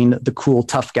remain the cool,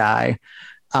 tough guy.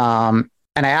 And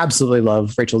I absolutely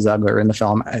love Rachel Zegler in the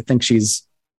film. I think she's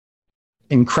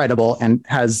incredible and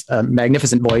has a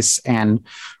magnificent voice and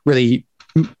really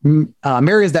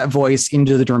marries that voice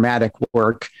into the dramatic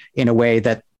work in a way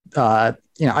that,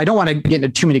 I don't want to get into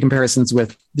too many comparisons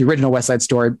with the original West Side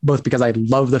Story, both because I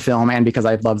love the film and because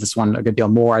I love this one a good deal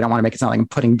more. I don't want to make it sound like I'm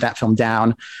putting that film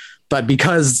down, but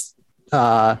because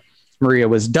Maria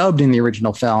was dubbed in the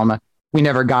original film, we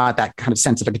never got that kind of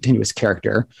sense of a continuous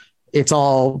character. It's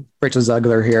all Rachel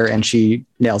Zegler here, and she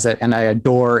nails it. And I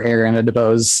adore Ariana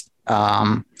DeBose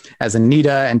as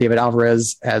Anita and David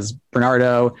Alvarez as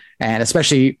Bernardo, and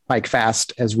especially Mike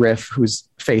Fast as Riff, who's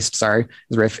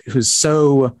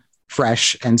so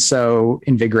fresh and so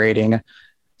invigorating.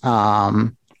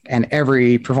 And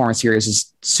every performance here is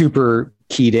just super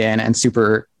keyed in and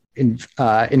super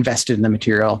invested in the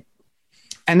material.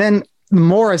 And then the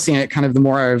more I've seen it, kind of the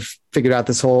more I've figured out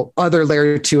this whole other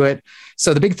layer to it.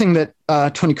 So the big thing that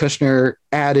Tony Kushner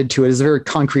added to it is a very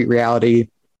concrete reality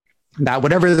that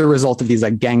whatever the result of these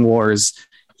like gang wars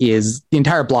is, the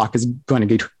entire block is going to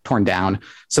get torn down.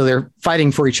 So they're fighting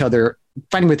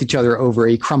with each other over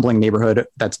a crumbling neighborhood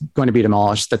that's going to be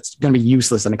demolished, that's going to be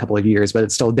useless in a couple of years, but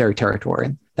it's still their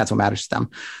territory. That's what matters to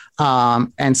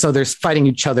them. And so they're fighting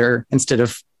each other instead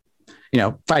of,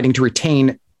 fighting to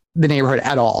retain the neighborhood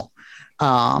at all.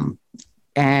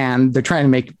 And they're trying to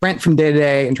make rent from day to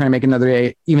day and trying to make another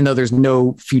day, even though there's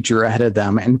no future ahead of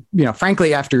them. And,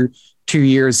 frankly, after 2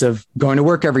 years of going to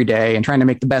work every day and trying to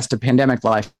make the best of pandemic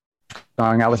life,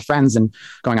 going out with friends and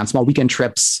going on small weekend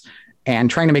trips and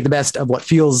trying to make the best of what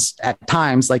feels at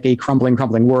times like a crumbling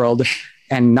world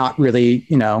and not really,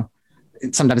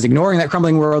 sometimes ignoring that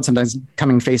crumbling world, sometimes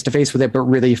coming face to face with it, but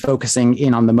really focusing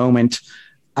in on the moment.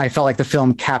 I felt like the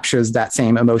film captures that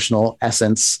same emotional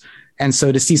essence. And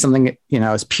so to see something,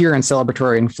 as pure and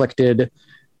celebratory inflicted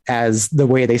as the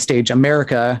way they stage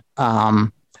America, I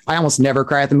almost never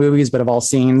cry at the movies, but of all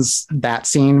scenes, that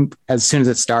scene, as soon as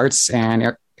it starts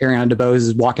and Ariana DeBose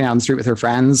is walking out on the street with her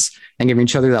friends and giving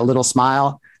each other that little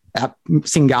smile, that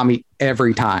scene got me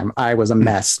every time. I was a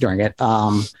mess during it.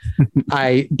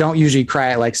 I don't usually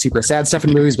cry at like super sad stuff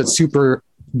in movies, but super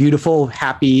beautiful,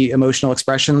 happy, emotional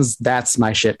expressions. That's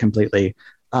my shit completely.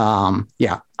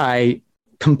 I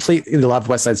completely loved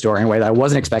West Side Story in a way that I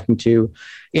wasn't expecting to,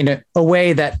 in a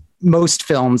way that most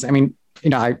films,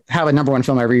 I have a number one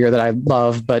film every year that I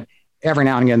love, but every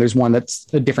now and again, there's one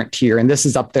that's a different tier. And this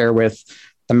is up there with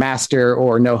The Master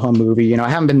or No Home Movie. I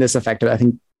haven't been this affected, I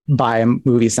think, by a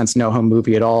movie since No Home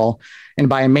Movie at all. And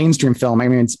by a mainstream film,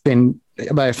 it's been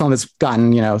by a film that's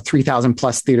gotten, 3,000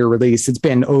 plus theater release. It's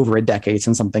been over a decade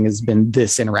since something has been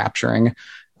this enrapturing.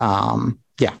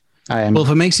 Well, if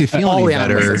it makes you feel any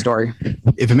better,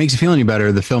 if it makes you feel any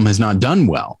better, the film has not done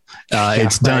well.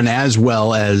 It's done as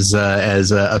well as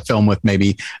a film with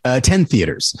maybe 10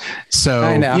 theaters.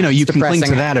 So, you can cling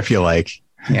to that if you like.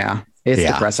 Yeah, it's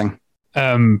depressing.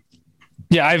 I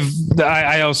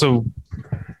also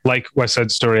like West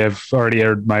Side Story. I've already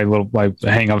aired my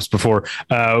hang-ups before.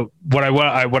 What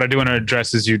I do want to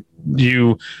address is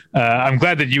you. I'm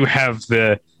glad that you have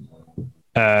the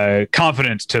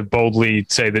confidence to boldly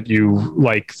say that you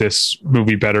like this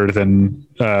movie better than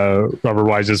Robert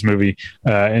Wise's movie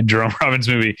and Jerome Robbins'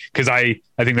 movie, because I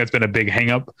think that's been a big hang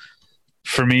up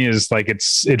for me. Is like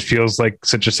it feels like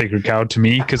such a sacred cow to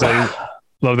me, because I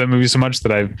love that movie so much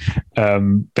that I've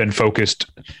been focused.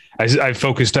 I've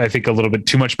focused, I think, a little bit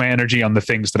too much my energy on the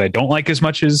things that I don't like as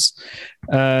much as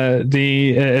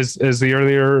the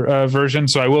earlier version.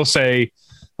 So I will say,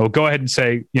 I'll go ahead and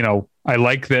say, I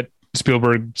like that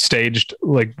Spielberg staged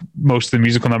like most of the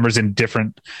musical numbers in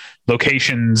different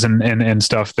locations and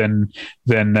stuff than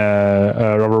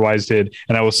Robert Wise did.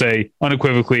 And I will say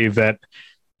unequivocally that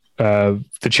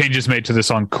the changes made to the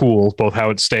song "Cool," both how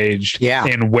it's staged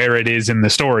and where it is in the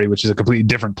story, which is a completely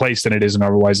different place than it is in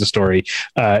Robert Wise's story,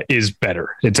 is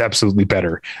better. It's absolutely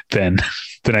better than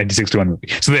the 1961 movie.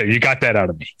 So there, you got that out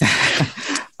of me.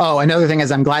 Oh, another thing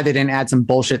is I'm glad they didn't add some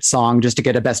bullshit song just to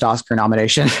get a best Oscar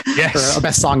nomination or a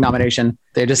best song nomination.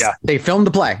 They filmed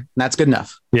the play, and that's good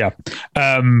enough. Yeah.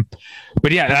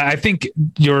 But yeah, I think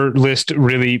your list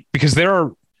really, because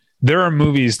there are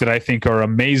movies that I think are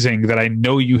amazing that I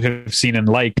know you have seen and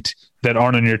liked that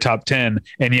aren't in your top 10.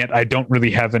 And yet I don't really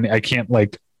have any, I can't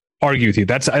argue with you.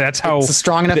 That's how it's a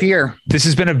strong enough year. This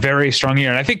has been a very strong year.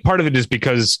 And I think part of it is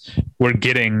because we're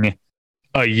getting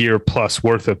a year plus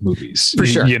worth of movies. For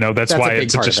sure. That's why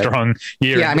it's such a strong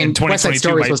year. Yeah. West Side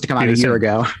Story was supposed to come out a year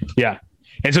ago. Yeah.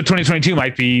 And so 2022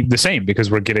 might be the same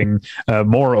because we're getting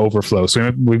more overflow.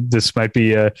 So this might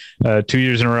be 2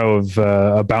 years in a row of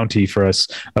a bounty for us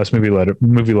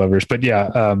movie lovers. But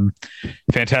yeah,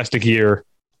 fantastic year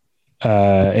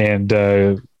and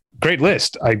great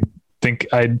list. I think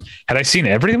had I seen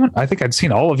everyone? I think I'd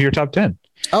seen all of your top 10.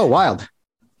 Oh, wild!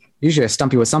 Usually I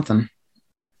stump you with something.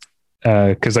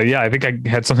 Because I think I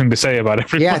had something to say about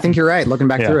everyone. Yeah, I think you're right. Looking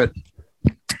back through it.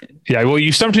 Yeah, well,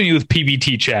 you stumped me with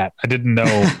PBT chat. I didn't know.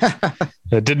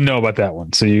 I didn't know about that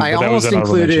one. So I almost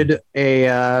included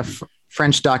a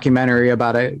French documentary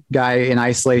about a guy in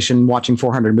isolation watching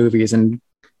 400 movies and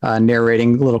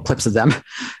narrating little clips of them.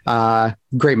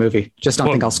 Great movie. Just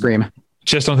don't think I'll scream.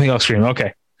 Just don't think I'll scream.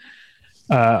 Okay.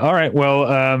 All right.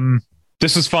 Well,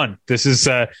 this was fun. This is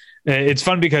it's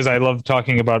fun because I love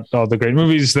talking about all the great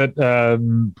movies that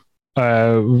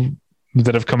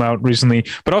have come out recently,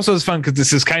 but also it's fun because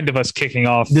this is kind of us kicking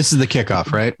off. This is the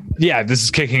kickoff, right? Yeah, this is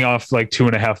kicking off like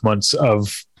 2.5 months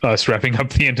of us wrapping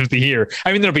up the end of the year.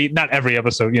 I mean, there'll be not every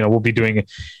episode, we'll be doing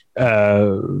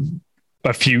a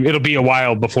few. It'll be a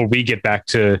while before we get back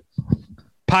to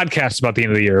podcasts about the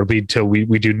end of the year. It'll be till we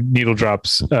do needle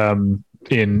drops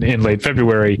in late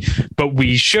February, but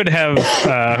we should have,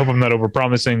 I hope I'm not over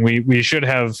promising. We should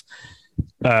have,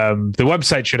 the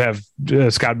website should have,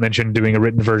 Scott mentioned doing a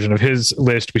written version of his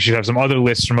list. We should have some other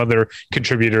lists from other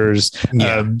contributors.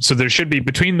 So there should be,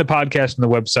 between the podcast and the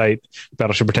website,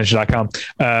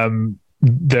 battleshippretension.com,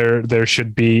 there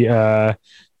should be a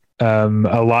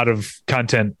lot of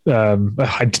content.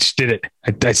 I just did it.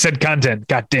 I said content.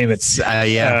 God damn it.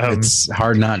 It's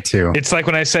hard not to. It's like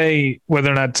when I say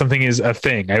whether or not something is a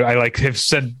thing, I have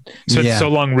said so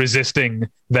long resisting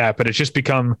that, but it's just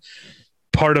become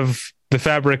part of the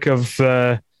fabric of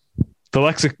the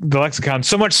lexicon,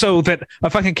 so much so that a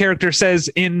fucking character says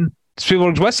in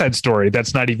Spielberg's West Side Story,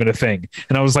 that's not even a thing.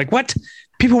 And I was like, what?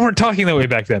 People weren't talking that way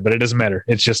back then, but it doesn't matter.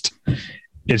 It's just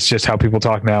how people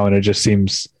talk now, and it just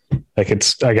seems like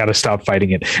I got to stop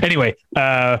fighting it. Anyway,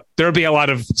 there'll be a lot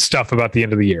of stuff about the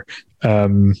end of the year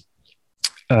on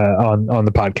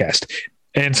the podcast,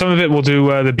 and some of it we'll do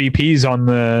the BPs on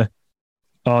the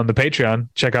Patreon.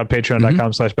 Check out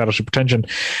patreon.com/Battleship Pretension.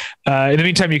 In the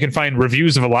meantime, you can find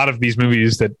reviews of a lot of these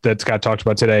movies that Scott talked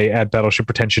about today at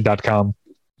battleshippretension.com.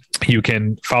 You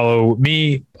can follow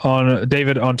me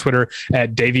David on Twitter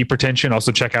at Davey Pretension.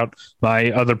 Also check out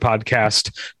my other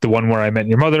podcast, the one where I Met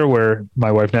Your Mother, where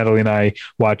my wife Natalie and I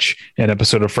watch an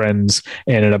episode of Friends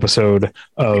and an episode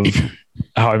of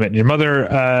How I Met Your Mother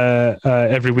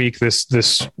every week.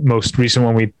 This most recent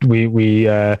one we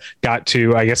got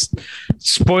to, I guess,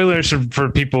 spoilers for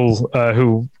people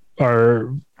who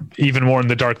are even more in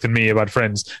the dark than me about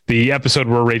Friends. The episode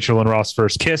where Rachel and Ross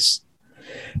first kiss.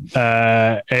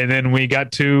 And then we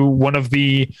got to one of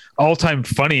the all-time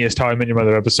funniest How I Met Your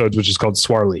Mother episodes, which is called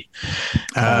Swarley.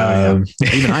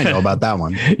 Even I know about that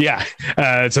one. Yeah.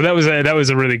 So that was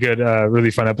a really good,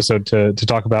 really fun episode to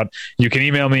talk about. You can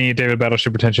email me,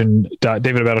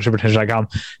 david@battleshippretension.com.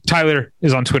 Tyler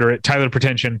is on Twitter at Tyler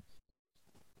Pretension.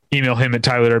 Email him at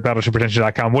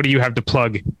tyler@battleshippretension.com. What do you have to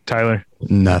plug, Tyler?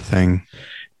 Nothing.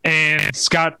 And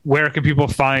Scott, where can people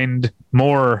find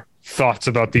more thoughts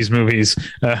about these movies?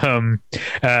 I'm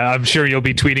sure you'll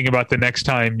be tweeting about the next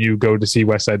time you go to see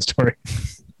West Side Story.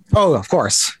 Oh, of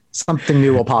course. Something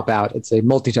new will pop out. It's a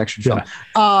multi-textured film.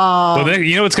 Well,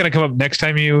 you know what's going to come up next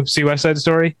time you see West Side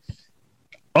Story?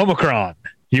 Omicron.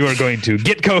 You are going to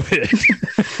get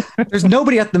COVID. There's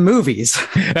nobody at the movies.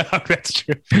 Oh, that's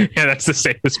true. Yeah, that's the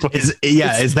safest place.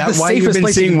 Is that why you've been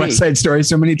seeing West Side Story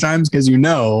so many times? Because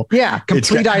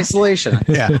complete isolation.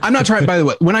 Yeah, I'm not trying. By the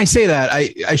way, when I say that,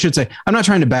 I should say I'm not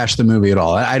trying to bash the movie at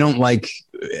all. I don't like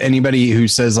anybody who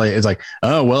says it's like,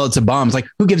 oh well, it's a bomb. It's like,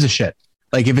 who gives a shit?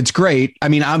 Like, if it's great, I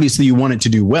mean, obviously you want it to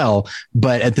do well,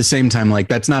 but at the same time, like,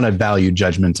 that's not a value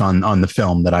judgment on the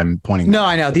film that I'm pointing. No,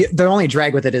 I know. The only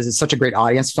drag with it is it's such a great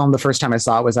audience film. The first time I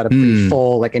saw it was at a pretty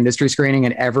full industry screening,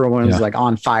 and everyone was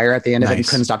on fire at the end of it and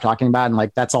couldn't stop talking about it.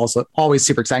 And that's also always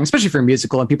super exciting, especially for a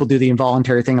musical. And people do the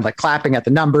involuntary thing of clapping at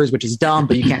the numbers, which is dumb,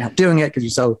 but you can't help doing it because you're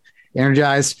so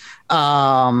energized.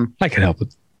 I can help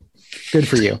it. Good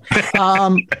for you.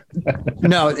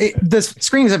 The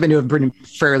screenings I've been to have been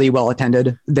fairly well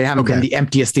attended. They haven't been the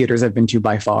emptiest theaters I've been to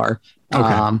by far.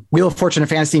 Wheel of Fortune and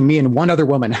Fantasy, me and one other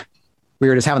woman, we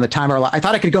were just having the time of our life. I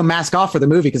thought I could go mask off for the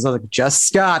movie because I was like, just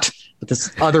Scott. But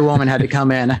this other woman had to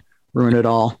come in, ruin it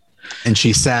all. And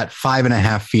she sat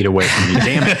 5.5 feet away from me.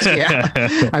 Damn it.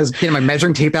 Yeah. I was getting my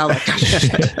measuring tape out. Like,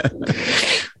 shit.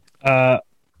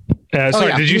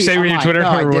 Did you say your Twitter? No,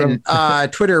 I didn't.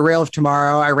 Twitter, Rail of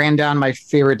Tomorrow. I ran down my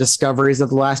favorite discoveries of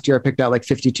the last year. I picked out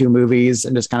 52 movies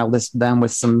and just kind of listed them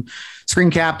with some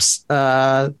screen caps.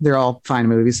 They're all fine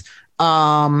movies.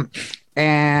 And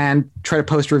try to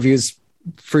post reviews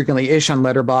frequently-ish on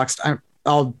Letterboxd.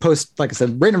 I'll post, like I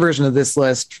said, written version of this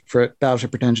list for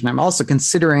Battleship Pretension. I'm also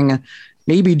considering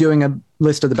maybe doing a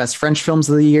list of the best French films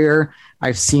of the year.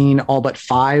 I've seen all but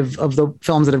 5 of the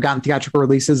films that have gotten theatrical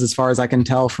releases, as far as I can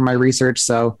tell from my research.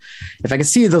 So if I can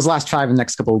see those last 5 in the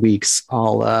next couple of weeks,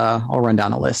 I'll run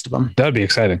down a list of them. That'd be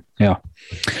exciting. Yeah.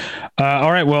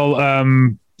 All right. Well,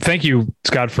 thank you,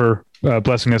 Scott, for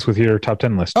blessing us with your top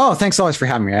 10 list. Oh, thanks always for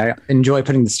having me. I enjoy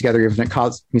putting this together, even if it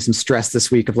caused me some stress this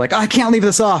week of I can't leave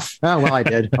this off. Oh, well, I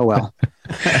did. Oh, well.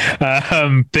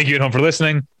 Thank you at home for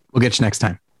listening. We'll get you next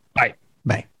time. Bye.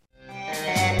 Bye.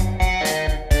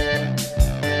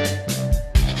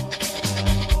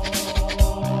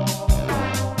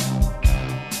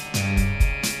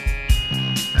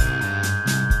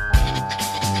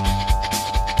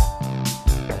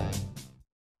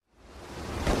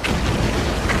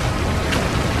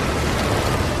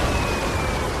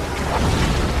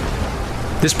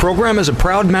 This program is a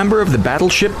proud member of the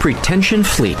Battleship Pretension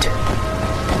Fleet.